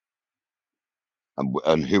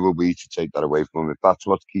 And who are we to take that away from them? If that's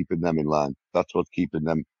what's keeping them in line, that's what's keeping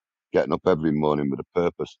them getting up every morning with a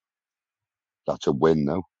purpose, that's a win,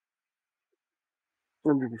 no?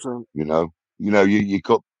 100%. You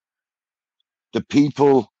cut the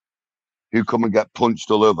people who come and get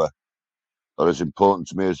punched all over are as important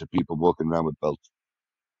to me as the people walking around with belts.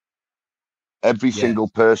 Every single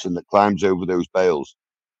person that climbs over those bales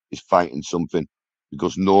is fighting something,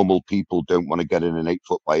 because normal people don't want to get in an 8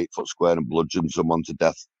 foot by 8 foot square and bludgeon someone to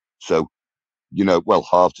death. So,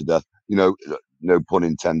 half to death. No pun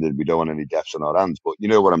intended. We don't want any deaths on our hands, but you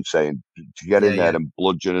know what I'm saying. To get in there and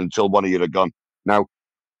bludgeon until one of you are gone. Now,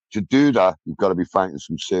 to do that, you've got to be fighting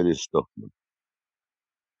some serious stuff, man.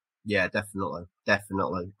 Yeah, definitely.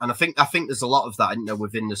 And I think there's a lot of that, isn't there,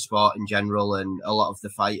 within the sport in general, and a lot of the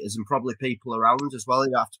fighters and probably people around as well.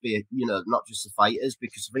 You have to be, not just the fighters,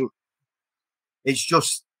 because I think it's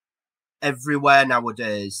just everywhere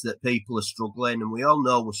nowadays that people are struggling, and we all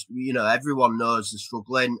know, everyone knows they're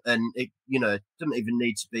struggling, and it doesn't even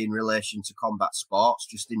need to be in relation to combat sports.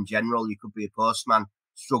 Just in general, you could be a postman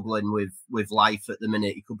struggling with life at the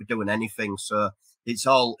minute. You could be doing anything. So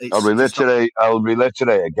I'll reiterate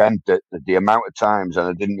again the amount of times, and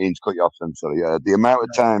I didn't mean to cut you off. I'm sorry. The amount of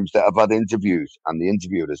times that I've had interviews, and the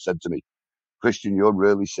interviewer has said to me, "Christian, you're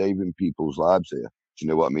really saving people's lives here. Do you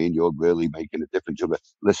know what I mean? You're really making a difference."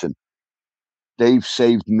 Listen, they've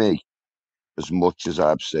saved me as much as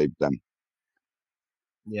I've saved them.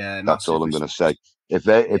 Yeah, that's all I'm going to say. If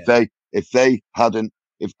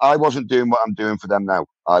I wasn't doing what I'm doing for them now,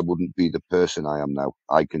 I wouldn't be the person I am now.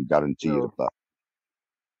 I can guarantee you that.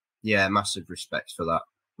 Yeah, massive respect for that.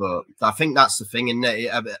 But I think that's the thing, isn't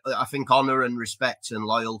it? I think honour and respect and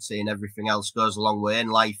loyalty and everything else goes a long way in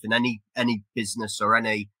life, in any business or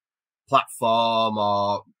any platform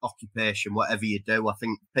or occupation, whatever you do. I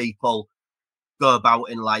think people go about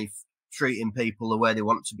in life treating people the way they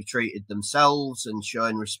want to be treated themselves and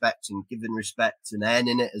showing respect and giving respect and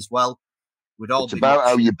earning it as well. It's about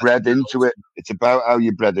how you're bred into it. It's about how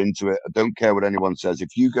you're bred into it. I don't care what anyone says.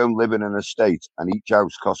 If you go and live in an estate and each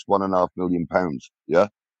house costs £1.5 million, yeah,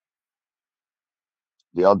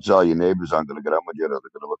 the odds are your neighbours aren't going to get on with you. They're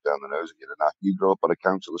going to look down the nose at you. And you grow up on a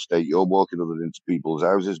council estate, you're walking other into people's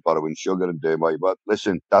houses, borrowing sugar and doing what you want.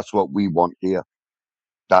 Listen, that's what we want here.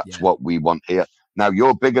 That's what we want here. Now,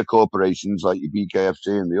 your bigger corporations like your BKFC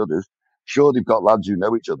and the others, sure, they've got lads who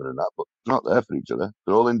know each other and that, but they're not there for each other.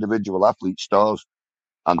 They're all individual athlete stars,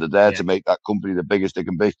 and they're there to make that company the biggest they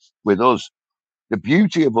can be. With us, the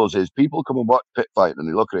beauty of us is people come and watch pit fight and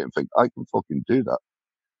they look at it and think, I can fucking do that.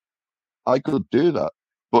 I could do that.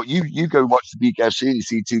 But you go watch the BKFC and you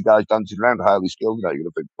see two guys dancing around highly skilled, you're going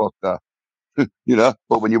to think, fuck that. You know?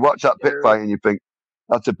 But when you watch that pit fight and you think,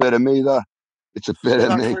 that's a bit of me there. It's a bit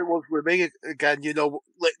of me. That's what it was with me again, you know,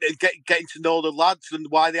 getting to know the lads and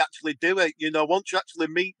why they actually do it. You know, once you actually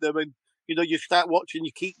meet them and, you know, you start watching,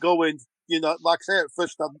 you keep going, you know, like I say, at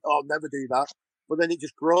first, I'll never do that. But then it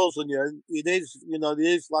just grows on you. And it is, you know, it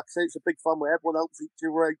is, like I say, it's a big fun where everyone helps each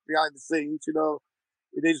other behind the scenes, you know.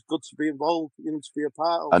 It is good to be involved, you know, to be a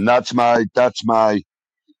part of. And that's my,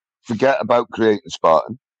 forget about creating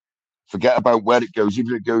Spartan. Forget about where it goes.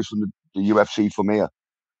 Even if it goes from the UFC from here,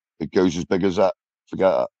 it goes as big as that.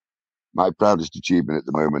 Forget that. My proudest achievement at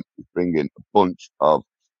the moment is bringing a bunch of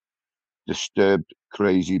disturbed,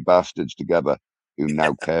 crazy bastards together who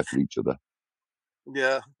now care for each other.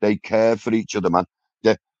 Yeah. They care for each other, man.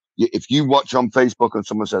 If you watch on Facebook and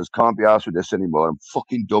someone says, can't be arsed with this anymore, I'm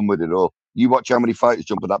fucking done with it all. You watch how many fighters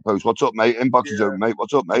jump at that post. What's up, mate? Inbox is open, mate.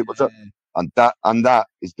 What's up, mate? What's up? And that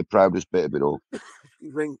is the proudest bit of it all.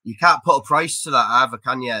 You can't put a price to that either,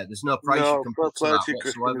 can you? There's no price you can put to that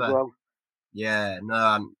whatsoever. Well. Yeah,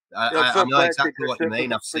 no, I know exactly what you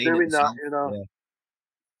mean. I've seen it myself. You know.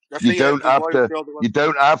 You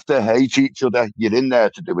don't have to hate each other. You're in there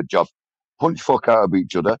to do a job. Punch fuck out of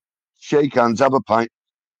each other, shake hands, have a pint.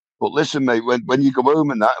 But listen, mate, when you go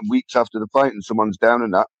home and that, and weeks after the fight, and someone's down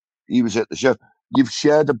and that, he was at the show. You've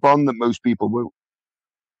shared a bond that most people won't.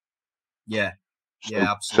 Yeah,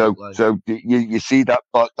 absolutely. So you see that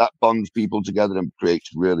bonds people together and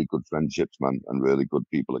creates really good friendships, man, and really good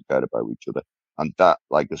people that care about each other. And that,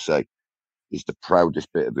 like I say, is the proudest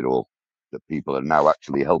bit of it all. That people are now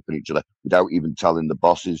actually helping each other without even telling the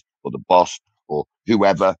bosses or the boss or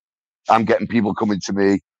whoever. I'm getting people coming to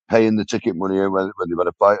me, paying the ticket money when they've had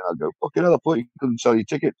a fight. And I go, fucking hell, I thought you couldn't sell your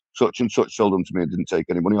ticket. Such and such sold them to me and didn't take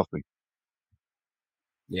any money off me.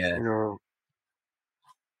 Yeah.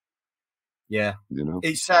 Yeah. You know?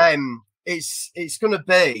 It's going to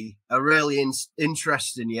be a really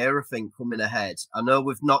interesting year, I think, coming ahead. I know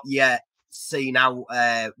we've not yet seen out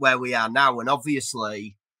where we are now, and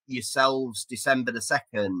obviously yourselves, December the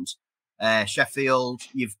 2nd, Sheffield,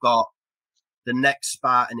 you've got the next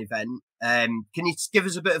Spartan event. Can you give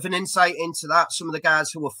us a bit of an insight into that? Some of the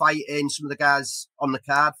guys who are fighting, some of the guys on the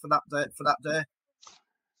card for that day.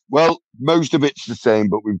 Well, most of it's the same,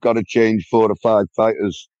 but we've got to change 4 or 5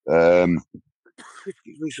 fighters.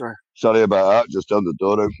 Sorry about that. Just on the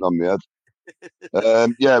door open on my head.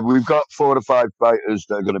 Yeah, we've got 4 or 5 fighters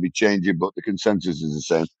that are going to be changing, but the consensus is the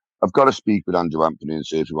same. I've got to speak with Andrew Anthony and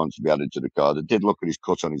see if he wants to be added to the card. I did look at his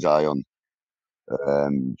cut on his eye on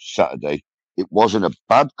Saturday. It wasn't a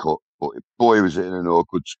bad cut, but boy, was it in an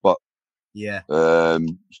awkward spot. Yeah.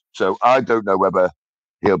 So I don't know whether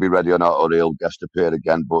he'll be ready or not, or he'll guest appear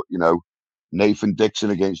again. But, you know, Nathan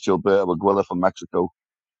Dixon against Gilberto Aguila from Mexico.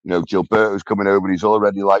 You know, Gilberto's coming over. He's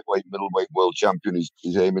already lightweight, middleweight world champion.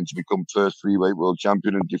 He's aiming to become first freeweight world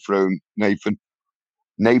champion and dethrone Nathan.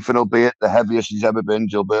 Nathan will be at the heaviest he's ever been.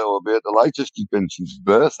 Gilberto will be at the lightest he's been since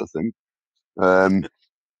birth, I think.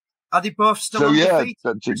 Are they both still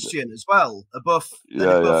undefeated, Christian, as well?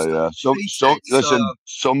 Yeah. Listen,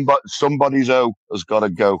 somebody's O has got to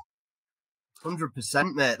go.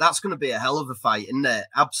 100%, mate. That's going to be a hell of a fight, isn't it?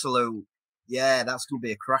 Absolute. Yeah, that's going to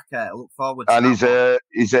be a cracker. I look forward to that.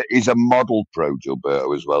 And he's a model pro,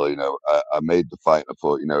 Gilberto, as well. You know, I made the fight and I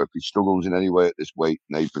thought, you know, if he struggles in any way at this weight,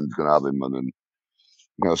 Nathan's going to have him. And then,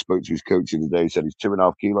 you know, I spoke to his coach the other day. He said he's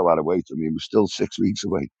 2.5 kilos out of weight. I mean, we're still 6 weeks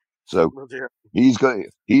away. So he's going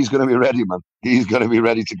to be ready, man. He's going to be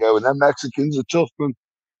ready to go. And then Mexicans are tough, man.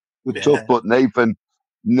 They're tough, but Nathan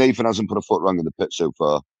hasn't put a foot wrong in the pit so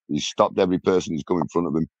far. He's stopped every person who's come in front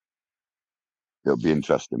of him. It'll be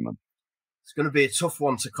interesting, man. It's going to be a tough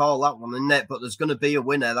one to call, that one, isn't it? But there's going to be a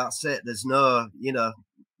winner. That's it. There's no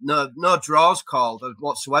draws called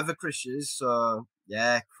whatsoever, Christian. So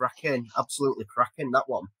Yeah, cracking. Absolutely cracking, that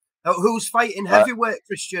one. Who's fighting heavyweight,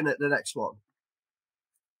 Christian, at the next one?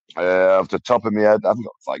 Off the top of my head, I haven't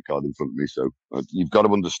got a fight card in front of me, so you've got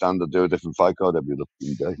to understand I do a different fight card every other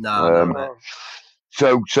day. No, mate.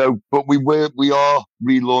 But we are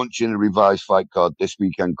relaunching a revised fight card this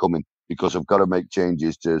weekend coming, because I've got to make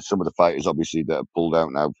changes to some of the fighters, obviously, that have pulled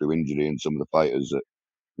out now through injury, and some of the fighters that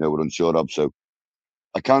we're unsure of. So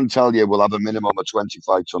I can tell you we'll have a minimum of 20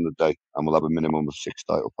 fights on the day, and we'll have a minimum of 6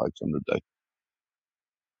 title fights on the day.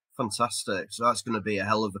 Fantastic. So that's going to be a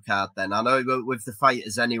hell of a card then. I know with the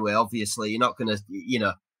fighters anyway, obviously, you're not going to,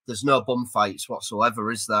 there's no bum fights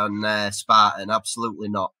whatsoever, is there, on Spartan? Absolutely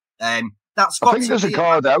not. That's got I think there's a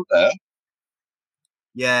card out there.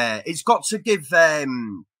 Yeah, it's got to give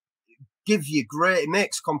you great. It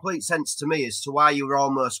makes complete sense to me as to why you're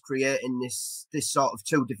almost creating this sort of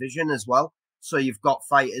 2 division as well. So you've got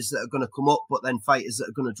fighters that are going to come up, but then fighters that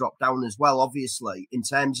are going to drop down as well, obviously, in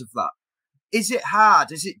terms of that. Is it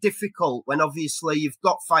hard? Is it difficult when obviously you've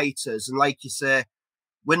got fighters and, like you say,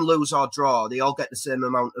 win, lose or draw, they all get the same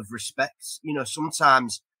amount of respect?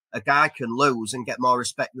 Sometimes a guy can lose and get more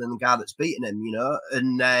respect than the guy that's beating him,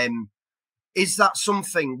 And is that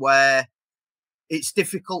something where it's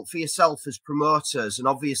difficult for yourself as promoters? And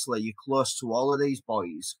obviously you're close to all of these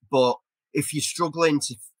boys, but if you're struggling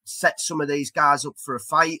to set some of these guys up for a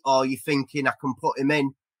fight, or you're thinking I can put him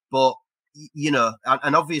in, but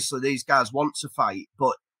and obviously these guys want to fight,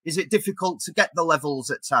 but is it difficult to get the levels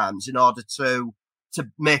at times in order to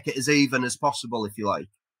make it as even as possible, if you like?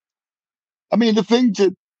 I mean,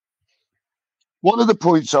 one of the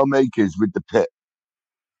points I'll make is with the pit,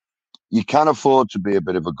 you can afford to be a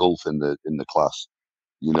bit of a gulf in the class.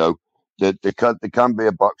 There can be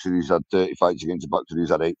a boxer who's had 30 fights against a boxer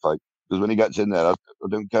who's had 8 fights. Because when he gets in there, I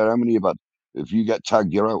don't care how many you've had. If you get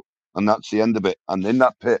tagged, you're out. And that's the end of it. And in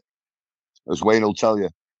that pit, as Wayne will tell you,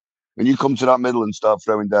 when you come to that middle and start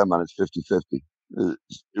throwing down, man, it's 50-50.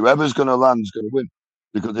 Whoever's going to land is going to win.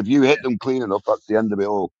 Because if you hit them clean enough, that's the end of it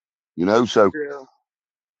all. So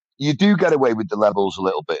you do get away with the levels a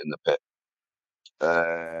little bit in the pit.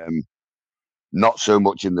 Not so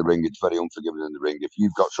much in the ring. It's very unforgiving in the ring. If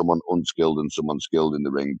you've got someone unskilled and someone skilled in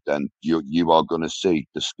the ring, then you are going to see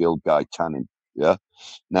the skilled guy tanning. Yeah.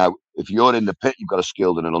 Now, if you're in the pit, you've got a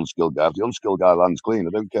skilled and an unskilled guy. If the unskilled guy lands clean, I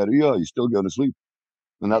don't care who you are, you're still going to sleep.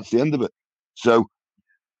 And that's the end of it. So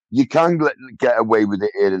you can get away with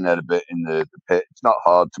it here and there a bit in the pit. It's not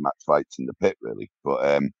hard to match fights in the pit, really.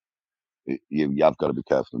 But you have got to be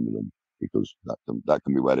careful in the ring, because that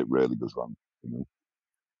can be where it really goes wrong.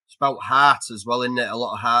 It's about heart as well, isn't it? A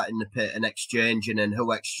lot of heart in the pit and exchanging, and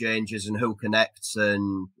who exchanges and who connects.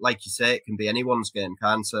 And like you say, it can be anyone's game,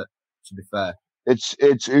 can't it? To be fair, it's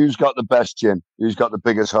who's got the best chin, who's got the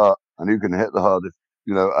biggest heart, and who can hit the hardest.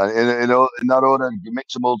 And in that order, you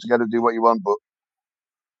mix them all together, do what you want. But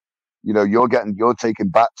you're taking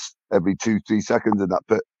bats every 2-3 seconds in that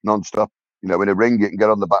pit, non-stop. In a ring, you can get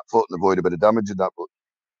on the back foot and avoid a bit of damage in that, but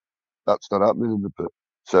that's not happening in the pit.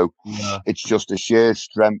 So It's just a sheer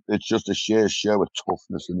strength. It's just a sheer show of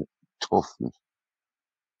toughness, isn't it? Toughness.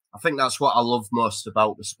 I think that's what I love most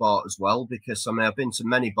about the sport as well, because I've been to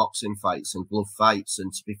many boxing fights and glove fights,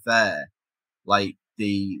 and to be fair, like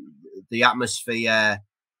the atmosphere,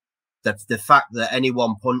 the fact that any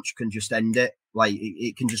one punch can just end it, like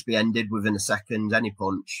it can just be ended within a second, any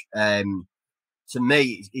punch. To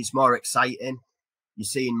me, it's more exciting. You're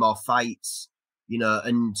seeing more fights,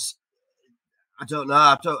 and I don't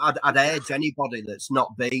know. I'd urge anybody that's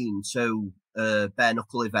not been to a bare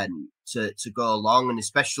knuckle event to go along, and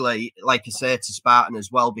especially, like I say, to Spartan as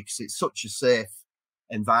well, because it's such a safe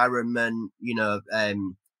environment.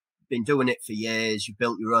 Been doing it for years. You've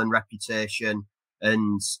built your own reputation,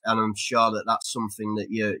 and I'm sure that that's something that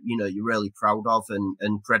you're really proud of,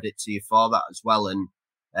 and credit to you for that as well.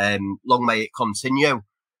 And long may it continue.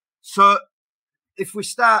 So, if we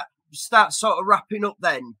start sort of wrapping up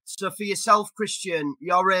then. So for yourself, Christian,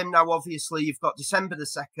 your aim now, obviously, you've got December the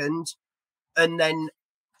 2nd, and then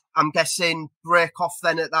I'm guessing break off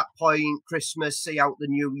then at that point, Christmas, see out the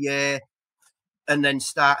new year, and then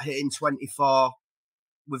start hitting 24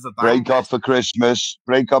 with a bang. Break off for Christmas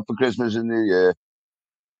and New Year.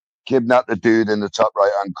 Kidnap the dude in the top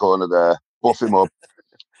right-hand corner there, buff him up,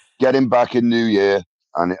 get him back in New Year,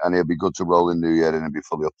 and he'll be good to roll in New Year, and he'll be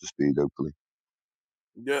fully up to speed, hopefully.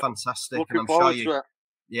 Yeah. Fantastic. Looking and I'm forward sure to it.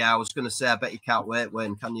 Yeah, I was going to say, I bet you can't wait,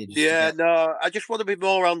 Wayne, can you? No, I just want to be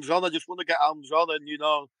more hands-on. I just want to get hands-on,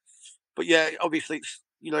 and, but yeah, obviously,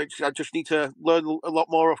 I just need to learn a lot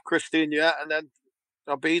more of Christian, and then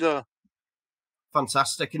I'll be there.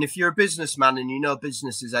 Fantastic. And if you're a businessman and you know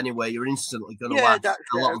businesses anyway, you're instantly going to add a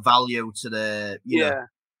lot of value to the, you know.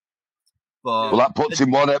 But, well, that puts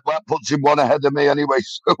him one ahead of me anyway,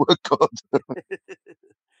 so we're good.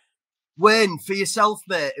 Wayne, for yourself,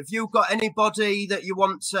 mate, have you got anybody that you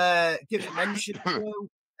want to give a mention to?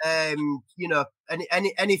 You know,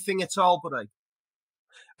 anything at all, buddy?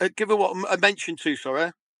 Give her what I mentioned to,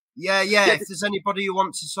 sorry. Yeah. If there's anybody you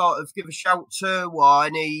want to sort of give a shout to, or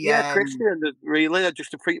any, Christian, really, I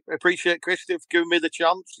just appreciate Christian for giving me the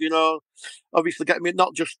chance. You know, obviously getting me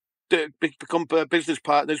not just to become business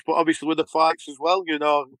partners, but obviously with the fights as well. You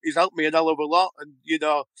know, he's helped me a hell of a lot. And you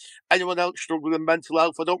know, anyone else struggling with mental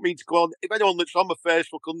health, I don't mean to go on. If anyone that's on my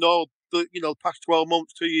Facebook will know that, you know, past 12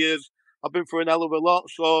 months, 2 years, I've been through a hell of a lot.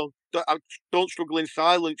 So I don't struggle in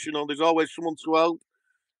silence. You know, there's always someone to help.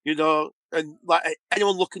 You know, and like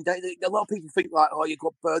anyone looking down, a lot of people think like, oh, you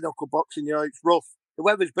got bare knuckle boxing, you know, it's rough.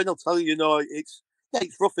 Whoever's been will tell you, you know, it's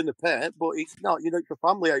rough in the paint, but it's not. You know, it's a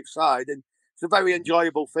family outside, and it's a very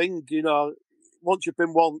enjoyable thing. You know, once you've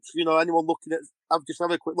been once, you know, anyone looking at, I've just have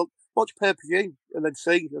a quick look, watch pay-per-view, and then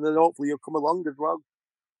see, and then hopefully you'll come along as well.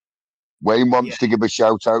 Wayne wants to give a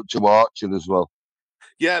shout out to Archer as well.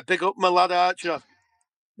 Yeah, big up my lad Archer.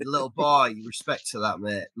 The little boy, respect to that,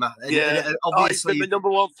 mate. And obviously, he's been my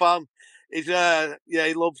 #1 fan. He's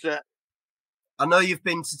he loves it. I know you've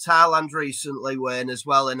been to Thailand recently, Wayne, as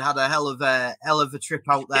well, and had a hell of a trip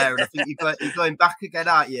out there. And I think you're going back again,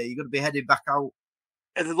 aren't you? You're going to be heading back out.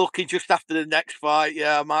 And lucky just after the next fight.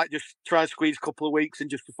 Yeah, I might just try and squeeze a couple of weeks in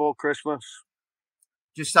just before Christmas.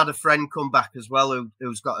 Just had a friend come back as well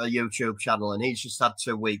who's got a YouTube channel, and he's just had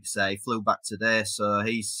 2 weeks there. He flew back today, so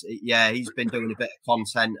he's been doing a bit of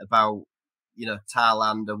content about, you know,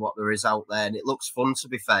 Thailand and what there is out there, and it looks fun, to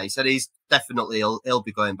be fair. He said he's definitely he'll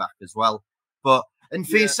be going back as well. But and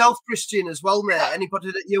for yourself, Christian, as well, mate,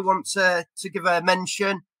 anybody that you want to give a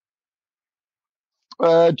mention?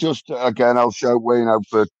 Just again, I'll shout Wayne out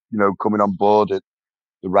for, you know, coming on board at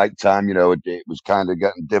the right time. You know, it was kind of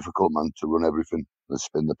getting difficult, man, to run everything.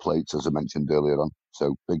 Spin the plates, as I mentioned earlier on.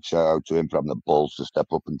 So big shout out to him for having the balls to step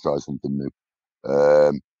up and try something new.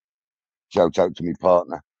 Shout out to my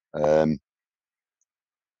partner and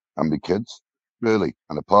my kids, really.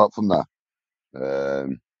 And apart from that,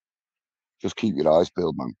 just keep your eyes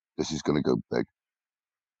peeled, man. This is going to go big.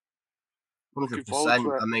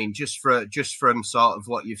 100%. I mean, just from sort of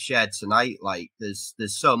what you've shared tonight, like there's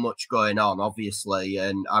so much going on, obviously,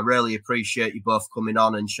 and I really appreciate you both coming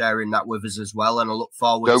on and sharing that with us as well. And I look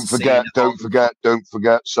forward. Don't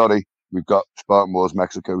forget. Sorry, we've got Spartan Wars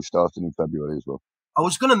Mexico starting in February as well. I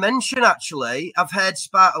was going to mention, actually, I've heard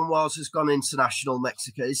Spartan Wars has gone international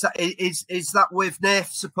Mexico. Is that with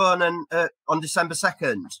Nath Saponen on December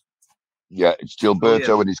 2nd? Yeah, it's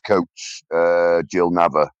Gilberto and his coach, Jill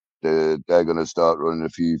Nava. They're going to start running a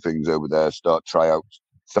few things over there, start tryouts,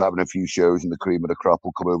 start having a few shows, and the cream of the crop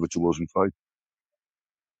will come over to us and fight.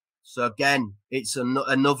 So again, it's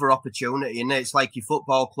another opportunity, and it's like your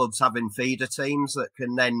football clubs having feeder teams that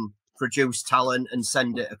can then produce talent and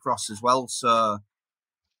send it across as well. So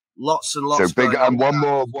lots and lots. So big, and one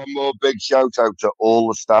more big shout out to all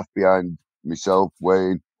the staff behind myself,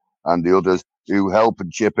 Wayne, and the others who help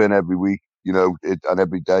and chip in every week, you know, and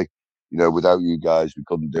every day. You know, without you guys, we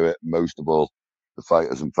couldn't do it. Most of all, the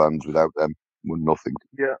fighters and fans, without them, we're nothing.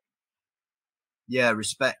 Yeah,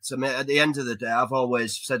 respect. I mean, at the end of the day, I've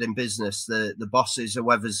always said in business, the bosses are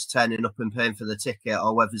whoever's turning up and paying for the ticket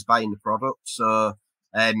or whoever's buying the product. So,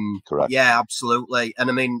 correct. Yeah, absolutely. And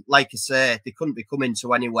I mean, like I say, they couldn't be coming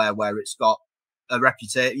to anywhere where it's got a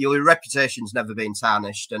reputation. Your reputation's never been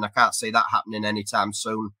tarnished, and I can't see that happening anytime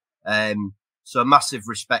soon. So massive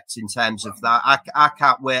respect in terms of that. I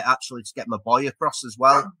can't wait actually to get my boy across as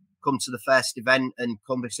well. Come to the first event and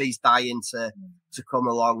come because he's dying to come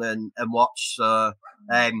along and watch. So,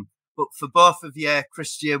 but for both of you,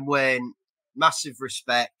 Christian, Wayne, massive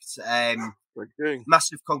respect.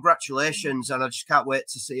 Massive congratulations, and I just can't wait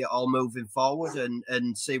to see it all moving forward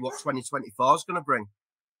and see what 2024 is going to bring.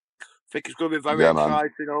 I think it's going to be very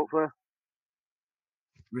exciting, hopefully.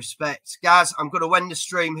 Respect. Guys, I'm going to end the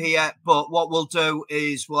stream here, but what we'll do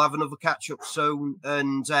is we'll have another catch-up soon,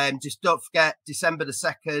 and just don't forget, December the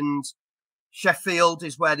 2nd, Sheffield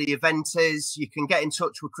is where the event is. You can get in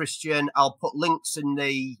touch with Christian. I'll put links in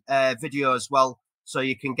the video as well, so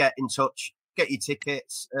you can get in touch, get your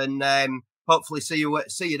tickets, and hopefully see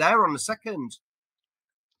you there on the 2nd.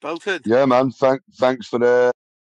 Belted. Yeah, man. Thanks for the